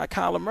 oh, we got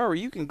Kyler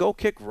Murray. You can go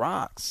kick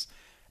rocks.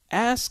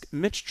 Ask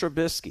Mitch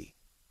Trubisky,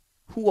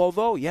 who,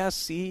 although,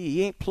 yes,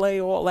 he ain't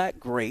play all that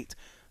great,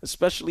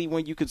 especially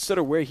when you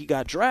consider where he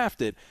got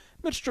drafted,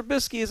 Mitch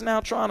Trubisky is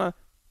now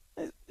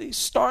he's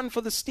starting for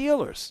the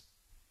Steelers.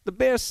 The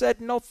Bears said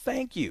no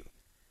thank you.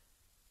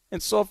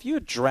 And so if you're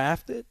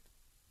drafted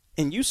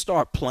and you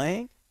start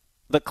playing,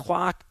 the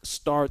clock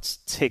starts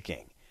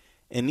ticking.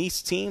 And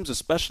these teams,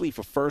 especially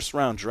for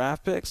first-round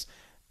draft picks,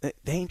 they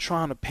ain't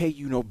trying to pay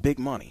you no big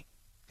money.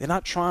 They're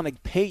not trying to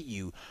pay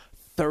you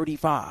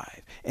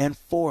 $35 and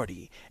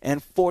 $40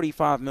 and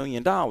 $45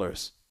 million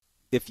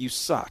if you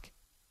suck.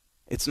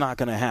 It's not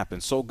going to happen.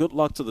 So good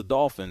luck to the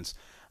Dolphins.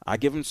 I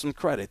give them some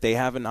credit. They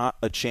have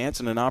a chance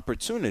and an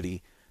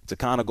opportunity to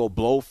kind of go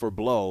blow for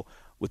blow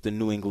with the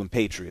New England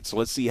Patriots. So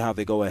let's see how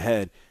they go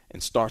ahead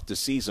and start the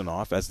season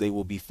off, as they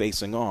will be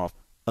facing off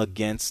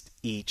against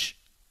each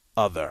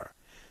other.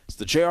 It's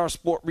the JR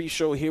Sport Brief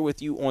Show here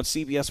with you on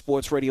CBS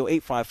Sports Radio,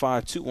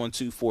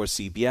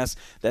 855-212-4CBS.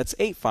 That's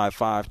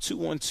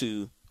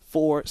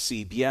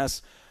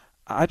 855-212-4CBS.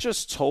 I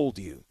just told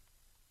you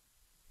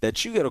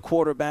that you get a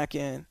quarterback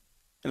in,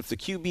 and if the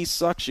QB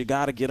sucks, you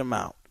got to get him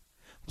out.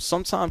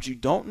 Sometimes you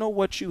don't know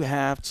what you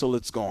have till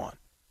it's gone.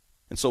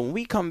 And so when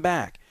we come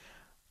back,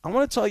 I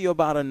want to tell you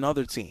about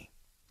another team.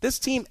 This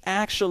team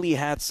actually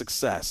had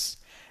success,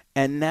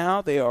 and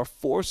now they are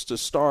forced to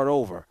start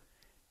over.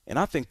 And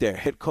I think their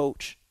head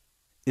coach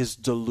is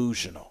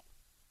delusional.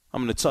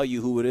 I'm going to tell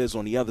you who it is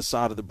on the other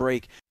side of the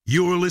break.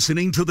 You're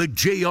listening to the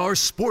JR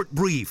Sport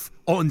Brief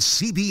on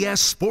CBS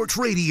Sports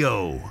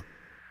Radio.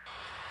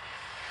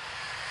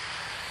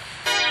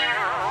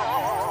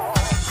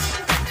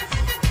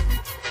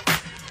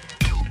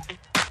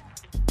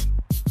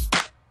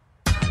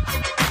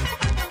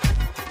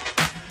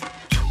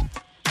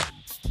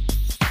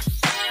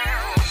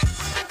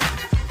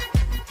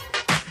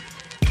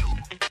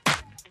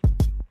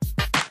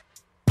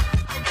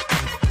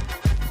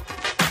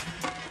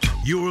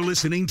 You're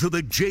listening to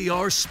the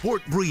JR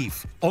Sport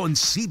Brief on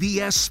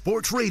CBS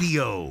Sports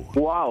Radio.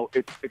 Wow,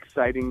 it's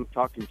exciting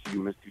talking to you,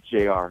 Mr.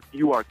 JR.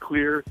 You are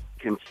clear,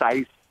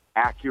 concise,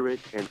 accurate,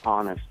 and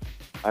honest.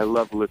 I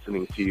love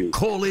listening to you.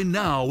 Call in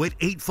now at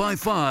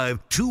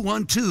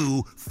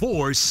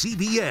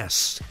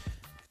 855-212-4CBS.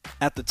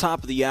 At the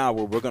top of the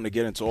hour, we're going to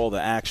get into all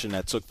the action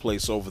that took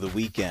place over the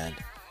weekend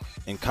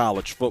in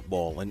college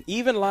football. And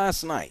even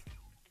last night,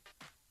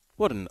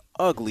 what an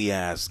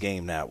ugly-ass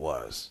game that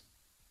was.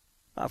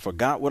 I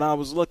forgot what I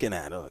was looking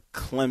at.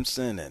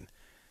 Clemson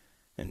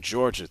and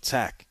Georgia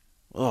Tech.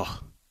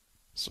 Ugh,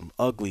 some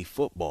ugly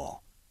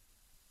football.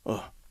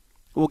 Ugh.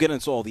 We'll get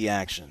into all the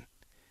action.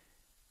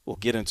 We'll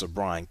get into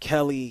Brian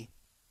Kelly,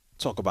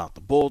 talk about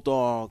the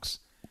Bulldogs,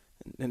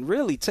 and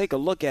really take a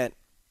look at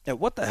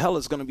what the hell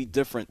is going to be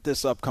different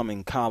this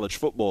upcoming college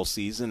football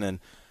season and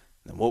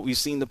what we've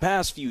seen the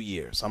past few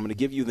years. I'm going to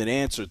give you the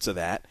answer to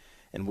that,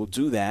 and we'll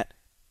do that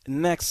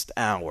next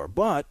hour.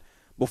 But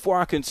before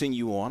I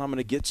continue on, I'm going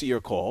to get to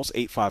your calls,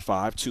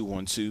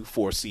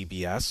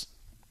 855-212-4CBS.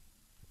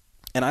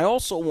 And I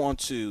also want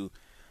to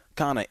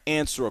kind of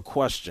answer a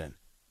question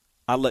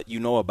I let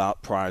you know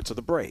about prior to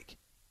the break.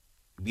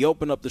 We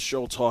opened up the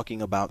show talking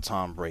about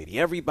Tom Brady.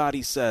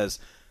 Everybody says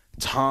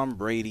Tom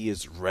Brady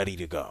is ready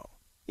to go.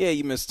 Yeah,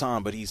 you miss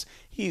Tom, but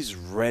he's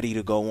ready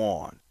to go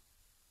on.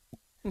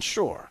 And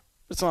sure,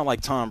 it's not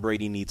like Tom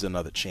Brady needs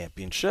another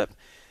championship.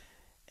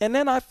 And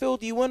then I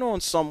filled you in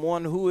on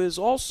someone who is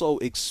also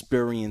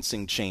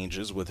experiencing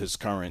changes with his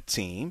current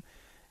team,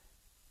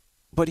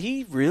 but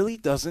he really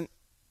doesn't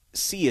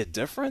see a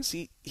difference.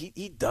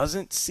 He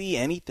doesn't see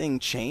anything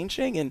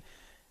changing, and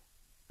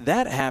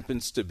that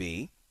happens to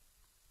be,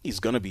 he's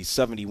going to be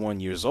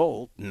 71 years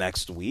old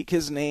next week.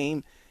 His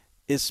name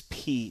is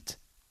Pete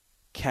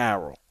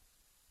Carroll.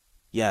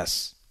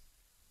 Yes,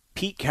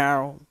 Pete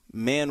Carroll,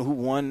 man who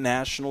won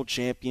national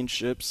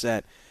championships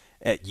at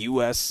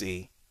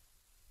USC.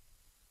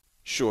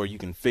 Sure, you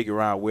can figure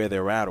out where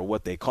they're at or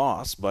what they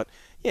cost, but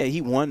yeah,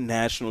 he won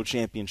national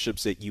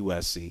championships at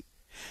USC.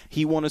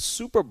 He won a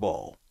Super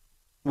Bowl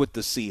with the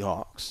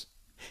Seahawks.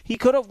 He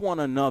could have won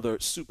another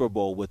Super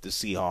Bowl with the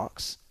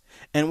Seahawks.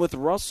 And with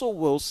Russell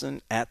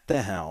Wilson at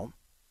the helm,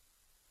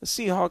 the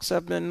Seahawks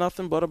have been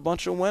nothing but a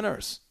bunch of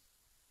winners.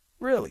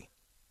 Really,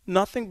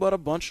 nothing but a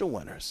bunch of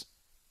winners.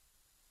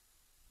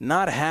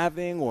 Not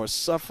having or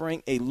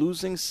suffering a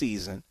losing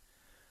season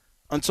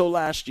until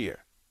last year,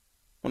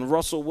 when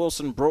Russell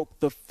Wilson broke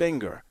the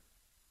finger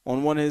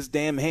on one of his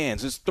damn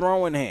hands, his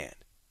throwing hand.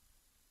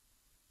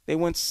 They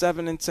went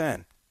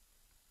 7-10.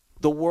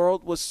 The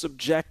world was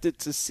subjected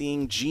to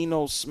seeing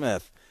Geno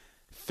Smith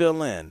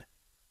fill in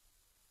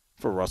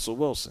for Russell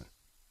Wilson.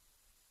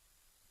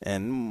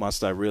 And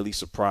must I really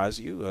surprise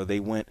you?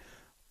 They went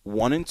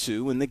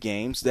 1-2 in the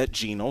games that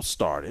Geno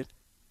started.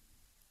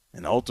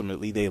 And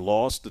ultimately they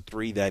lost the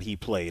 3 that he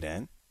played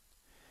in.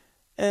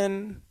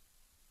 And,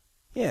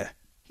 yeah,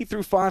 he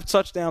threw 5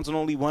 touchdowns and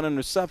only 1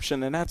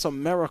 interception, and that's a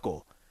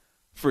miracle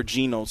for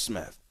Geno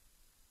Smith.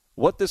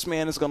 What this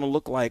man is going to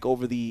look like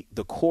over the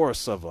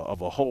course of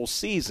a whole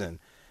season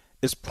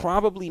is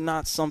probably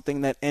not something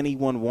that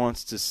anyone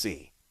wants to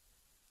see,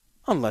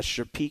 unless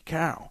you're Pete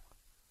Carroll.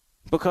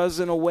 Because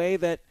in a way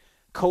that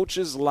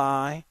coaches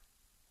lie,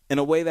 in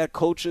a way that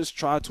coaches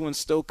try to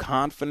instill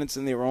confidence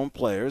in their own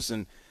players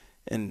and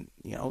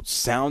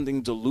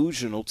sounding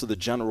delusional to the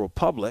general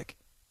public,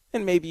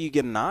 and maybe you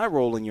get an eye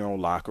roll in your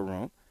own locker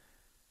room,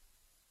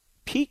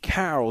 Pete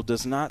Carroll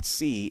does not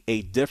see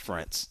a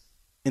difference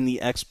in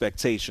the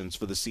expectations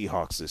for the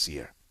Seahawks this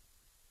year.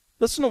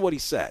 Listen to what he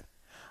said.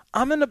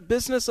 I'm in the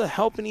business of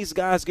helping these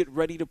guys get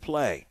ready to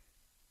play.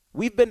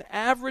 We've been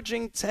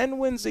averaging 10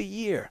 wins a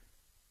year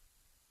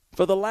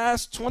for the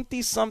last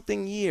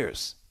 20-something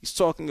years. He's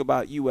talking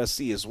about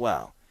USC as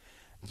well.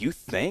 You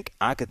think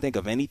I could think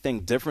of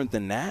anything different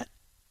than that?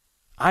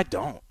 I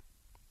don't.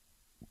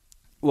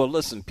 Well,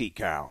 listen, Pete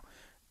Carroll,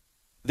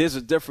 there's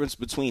a difference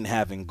between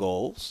having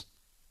goals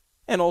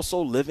and also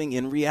living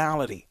in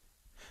reality.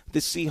 The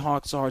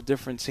Seahawks are a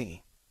different team.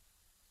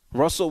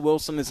 Russell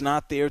Wilson is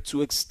not there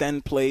to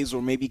extend plays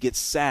or maybe get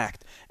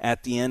sacked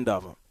at the end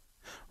of them.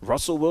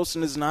 Russell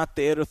Wilson is not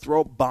there to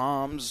throw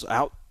bombs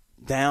out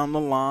down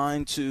the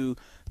line to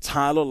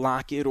Tyler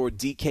Lockett or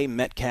DK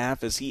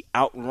Metcalf as he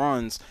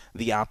outruns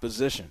the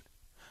opposition.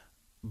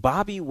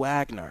 Bobby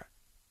Wagner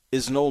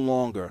is no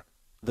longer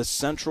the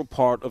central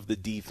part of the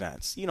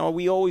defense. You know,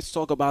 we always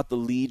talk about the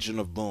Legion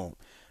of Boom.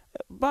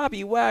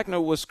 Bobby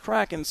Wagner was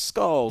cracking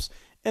skulls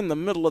in the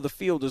middle of the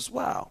field as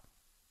well.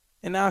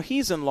 And now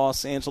he's in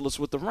Los Angeles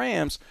with the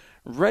Rams,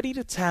 ready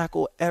to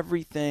tackle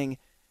everything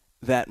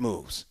that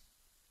moves.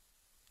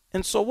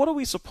 And so what are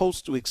we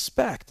supposed to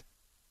expect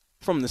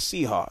from the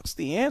Seahawks?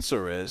 The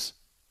answer is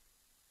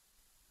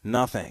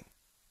nothing.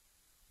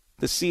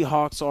 The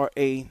Seahawks are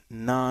a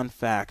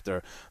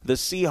non-factor. The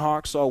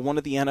Seahawks are one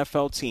of the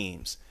NFL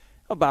teams,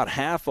 about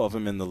half of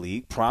them in the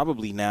league,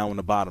 probably now in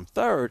the bottom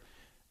third.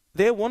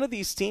 They're one of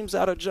these teams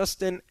that are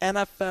just in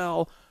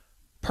NFL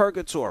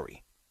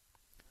purgatory,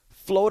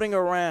 floating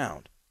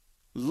around,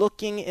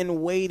 looking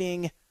and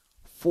waiting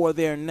for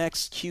their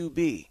next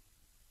QB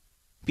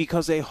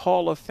because a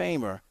Hall of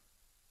Famer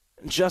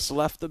just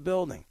left the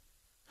building.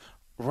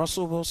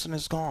 Russell Wilson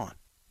is gone.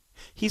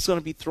 He's going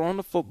to be throwing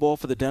the football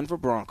for the Denver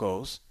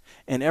Broncos,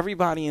 and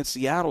everybody in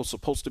Seattle is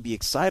supposed to be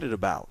excited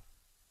about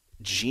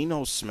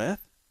Geno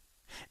Smith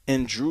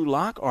and Drew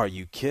Lock. Are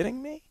you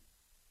kidding me?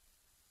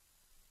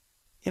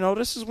 You know,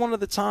 this is one of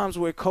the times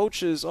where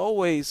coaches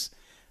always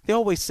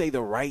say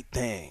the right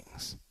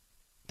things.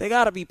 They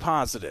got to be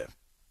positive.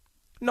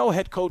 No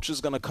head coach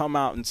is going to come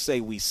out and say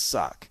we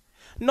suck.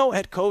 No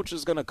head coach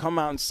is going to come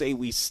out and say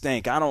we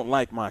stink. I don't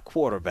like my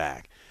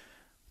quarterback.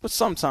 But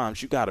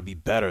sometimes you got to be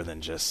better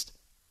than just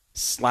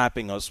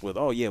slapping us with,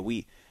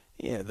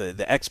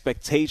 the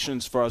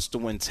expectations for us to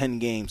win 10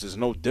 games is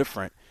no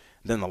different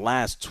than the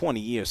last 20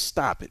 years.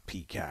 Stop it,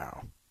 Pete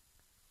Carroll.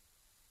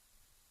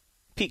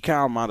 Pete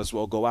Carroll might as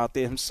well go out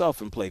there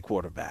himself and play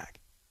quarterback.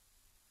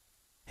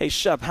 Hey,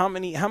 Shep, how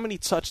many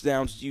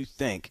touchdowns do you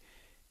think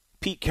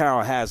Pete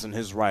Carroll has in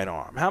his right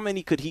arm? How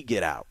many could he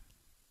get out?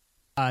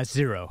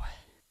 0.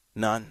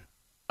 None.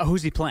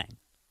 Who's he playing?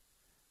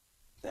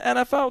 The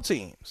NFL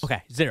teams.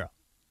 Okay, 0.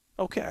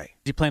 Okay.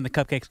 Is he playing the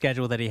cupcake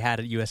schedule that he had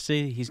at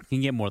USC? He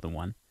can get more than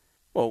one.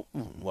 Well,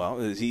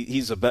 is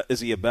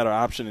he a better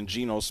option than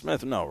Geno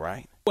Smith? No,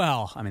 right?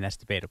 Well, I mean, that's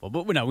debatable.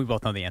 But no, we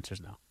both know the answer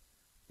is no.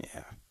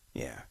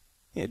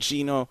 Yeah,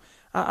 Geno.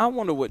 I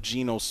wonder what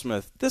Geno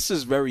Smith, this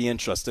is very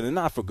interesting and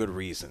not for good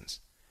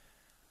reasons.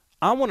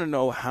 I want to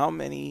know how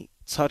many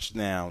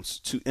touchdowns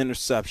to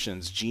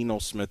interceptions Geno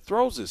Smith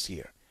throws this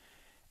year.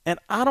 And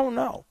I don't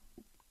know.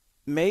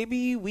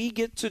 Maybe we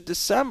get to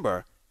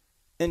December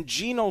and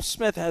Geno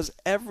Smith has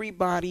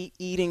everybody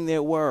eating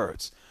their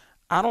words.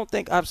 I don't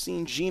think I've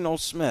seen Geno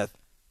Smith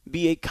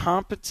be a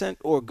competent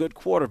or good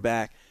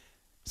quarterback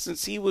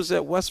since he was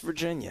at West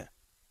Virginia.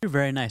 You're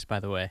very nice, by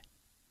the way.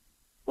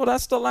 Well,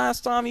 that's the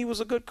last time he was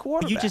a good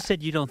quarterback. But you just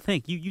said you don't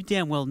think. You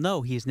damn well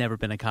know he's never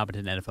been a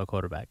competent NFL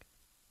quarterback.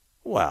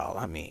 Well,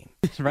 I mean,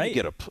 right?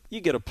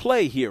 You get a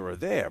play here or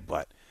there,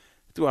 but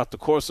throughout the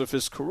course of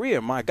his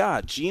career, my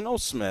God, Geno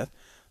Smith,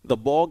 the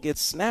ball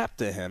gets snapped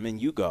to him,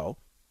 and you go,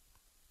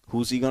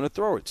 who's he going to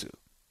throw it to?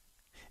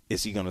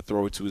 Is he going to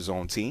throw it to his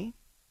own team,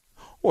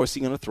 or is he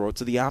going to throw it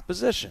to the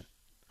opposition?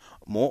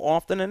 More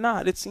often than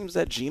not, it seems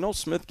that Geno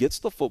Smith gets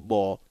the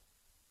football,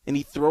 and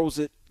he throws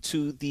it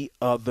to the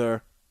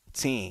other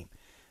team.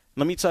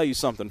 Let me tell you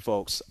something,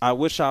 folks. I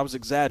wish I was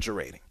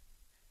exaggerating.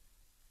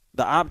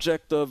 The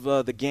object of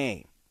the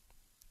game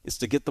is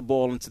to get the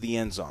ball into the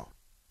end zone,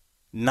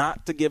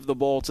 not to give the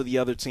ball to the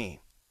other team.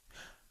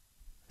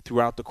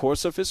 Throughout the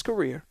course of his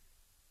career,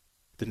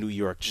 the New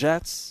York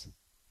Jets,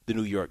 the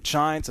New York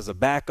Giants as a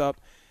backup,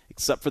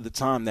 except for the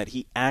time that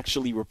he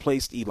actually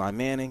replaced Eli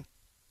Manning,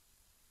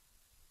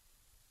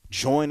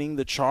 joining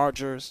the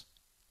Chargers,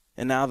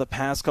 and now the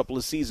past couple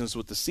of seasons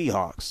with the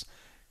Seahawks,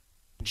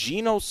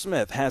 Geno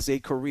Smith has a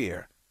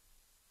career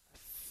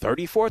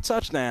 34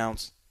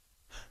 touchdowns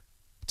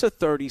to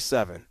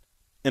 37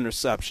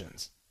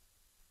 interceptions.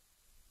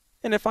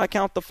 And if I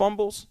count the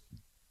fumbles,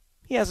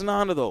 he has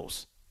 9 of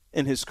those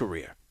in his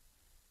career.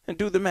 And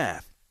do the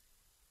math.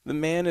 The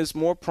man is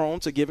more prone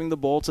to giving the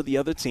ball to the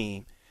other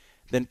team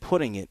than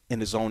putting it in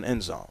his own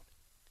end zone.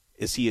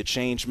 Is he a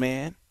changed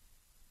man?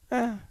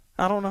 I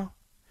don't know.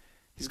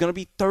 He's going to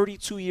be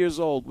 32 years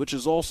old, which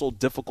is also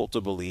difficult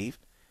to believe.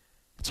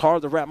 It's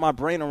hard to wrap my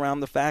brain around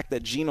the fact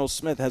that Geno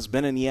Smith has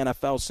been in the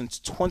NFL since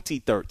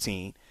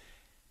 2013.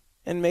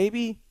 And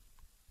maybe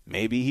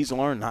he's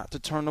learned not to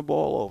turn the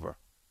ball over.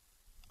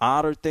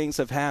 Odder things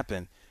have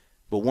happened,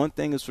 but one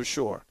thing is for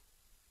sure.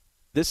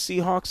 This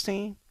Seahawks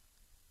team,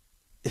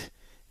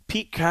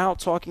 Pete Carroll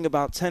talking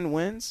about 10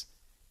 wins,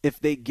 if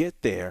they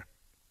get there,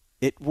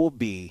 it will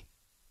be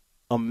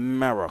a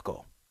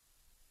miracle.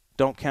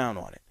 Don't count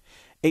on it.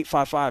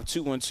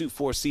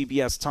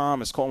 855-212-4CBS.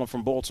 Tom is calling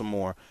from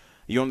Baltimore.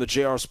 You're on the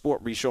JR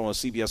Sport Brief Show on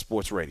CBS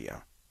Sports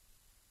Radio.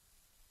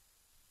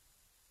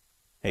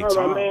 Hey,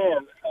 Tom. My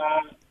man.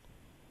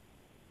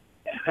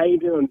 How you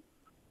doing?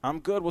 I'm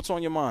good. What's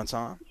on your mind,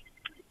 Tom?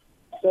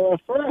 So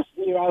at first,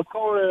 I was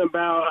calling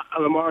about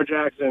Lamar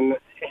Jackson,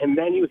 and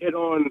then you hit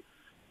on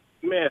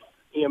Smith,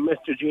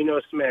 Mr.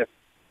 Geno Smith.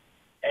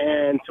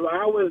 And so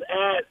I was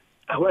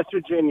at West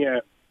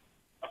Virginia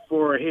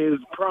for his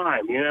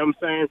prime, you know what I'm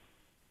saying?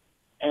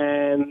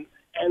 And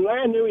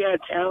I knew he had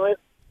talent,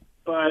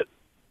 but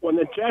when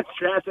the Jets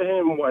drafted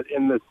him,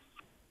 in the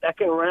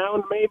second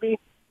round maybe?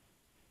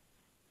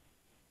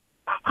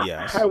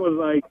 Yes. I was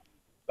like,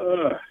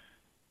 ugh.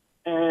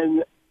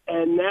 And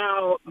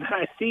now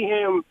I see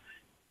him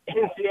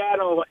in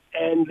Seattle,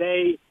 and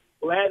they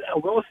let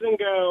Wilson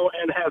go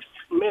and have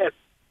Smith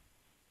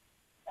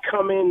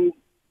come in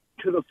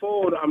to the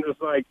fold. I'm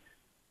just like,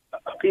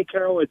 Pete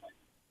Carroll,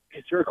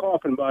 it's your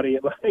coffin, buddy.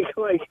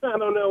 Like I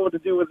don't know what to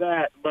do with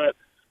that. But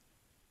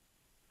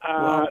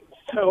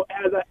so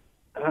as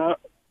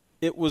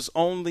it was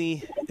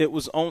only,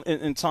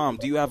 and Tom,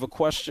 do you have a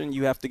question?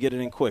 You have to get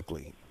it in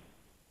quickly.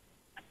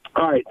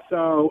 All right,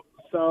 so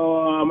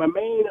my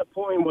main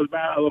point was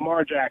about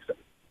Lamar Jackson.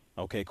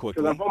 Okay,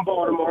 quickly. Because I'm from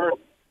Baltimore,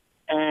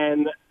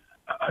 and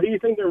do you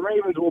think the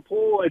Ravens will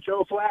pull a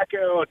Joe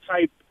Flacco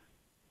type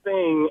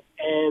thing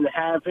and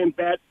have him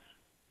bet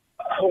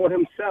on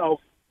himself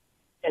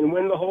and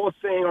win the whole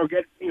thing, or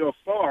get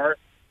far,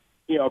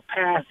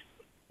 past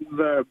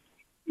the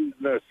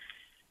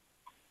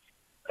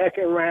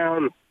second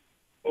round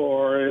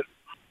or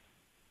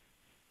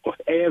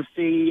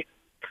AFC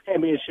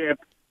championship,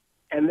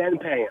 and then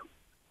pay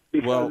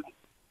him? Well,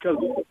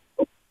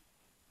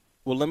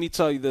 let me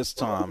tell you this,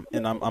 Tom,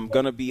 and I'm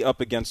going to be up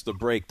against the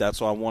break.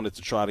 That's why I wanted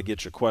to try to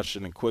get your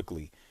question in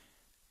quickly.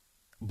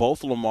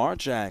 Both Lamar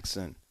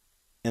Jackson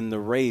and the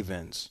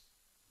Ravens,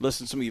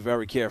 listen to me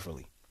very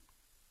carefully,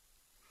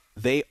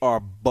 they are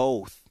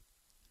both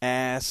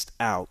asked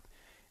out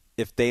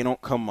if they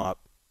don't come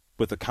up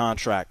with a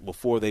contract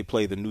before they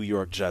play the New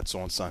York Jets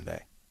on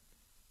Sunday.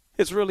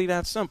 It's really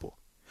that simple.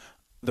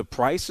 The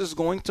price is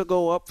going to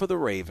go up for the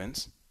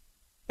Ravens,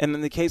 and in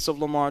the case of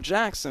Lamar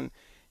Jackson,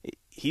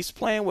 he's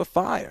playing with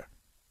fire.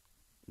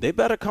 They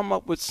better come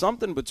up with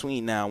something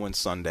between now and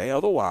Sunday.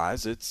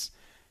 Otherwise, it's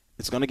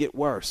going to get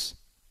worse.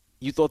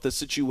 You thought the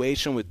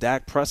situation with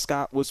Dak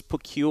Prescott was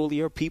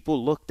peculiar.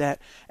 People looked at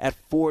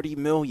 $40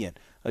 million.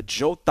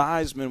 Joe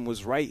Theismann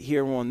was right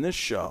here on this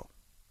show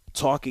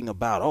talking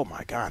about, oh,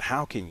 my God,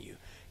 how can you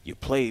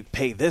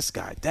pay this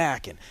guy,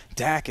 Dak, and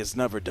Dak has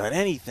never done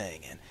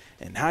anything,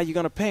 and how are you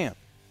going to pay him?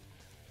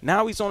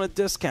 Now he's on a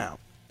discount.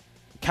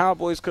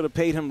 Cowboys could have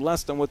paid him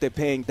less than what they're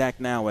paying Dak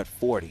now at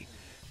 40.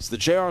 It's the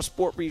JR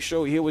Sport Brief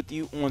Show here with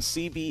you on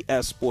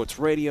CBS Sports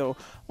Radio.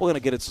 We're going to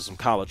get into some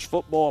college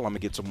football. I'm going to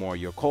get to more of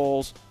your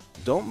calls.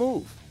 Don't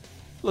move.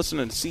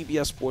 Listening to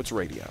CBS Sports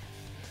Radio.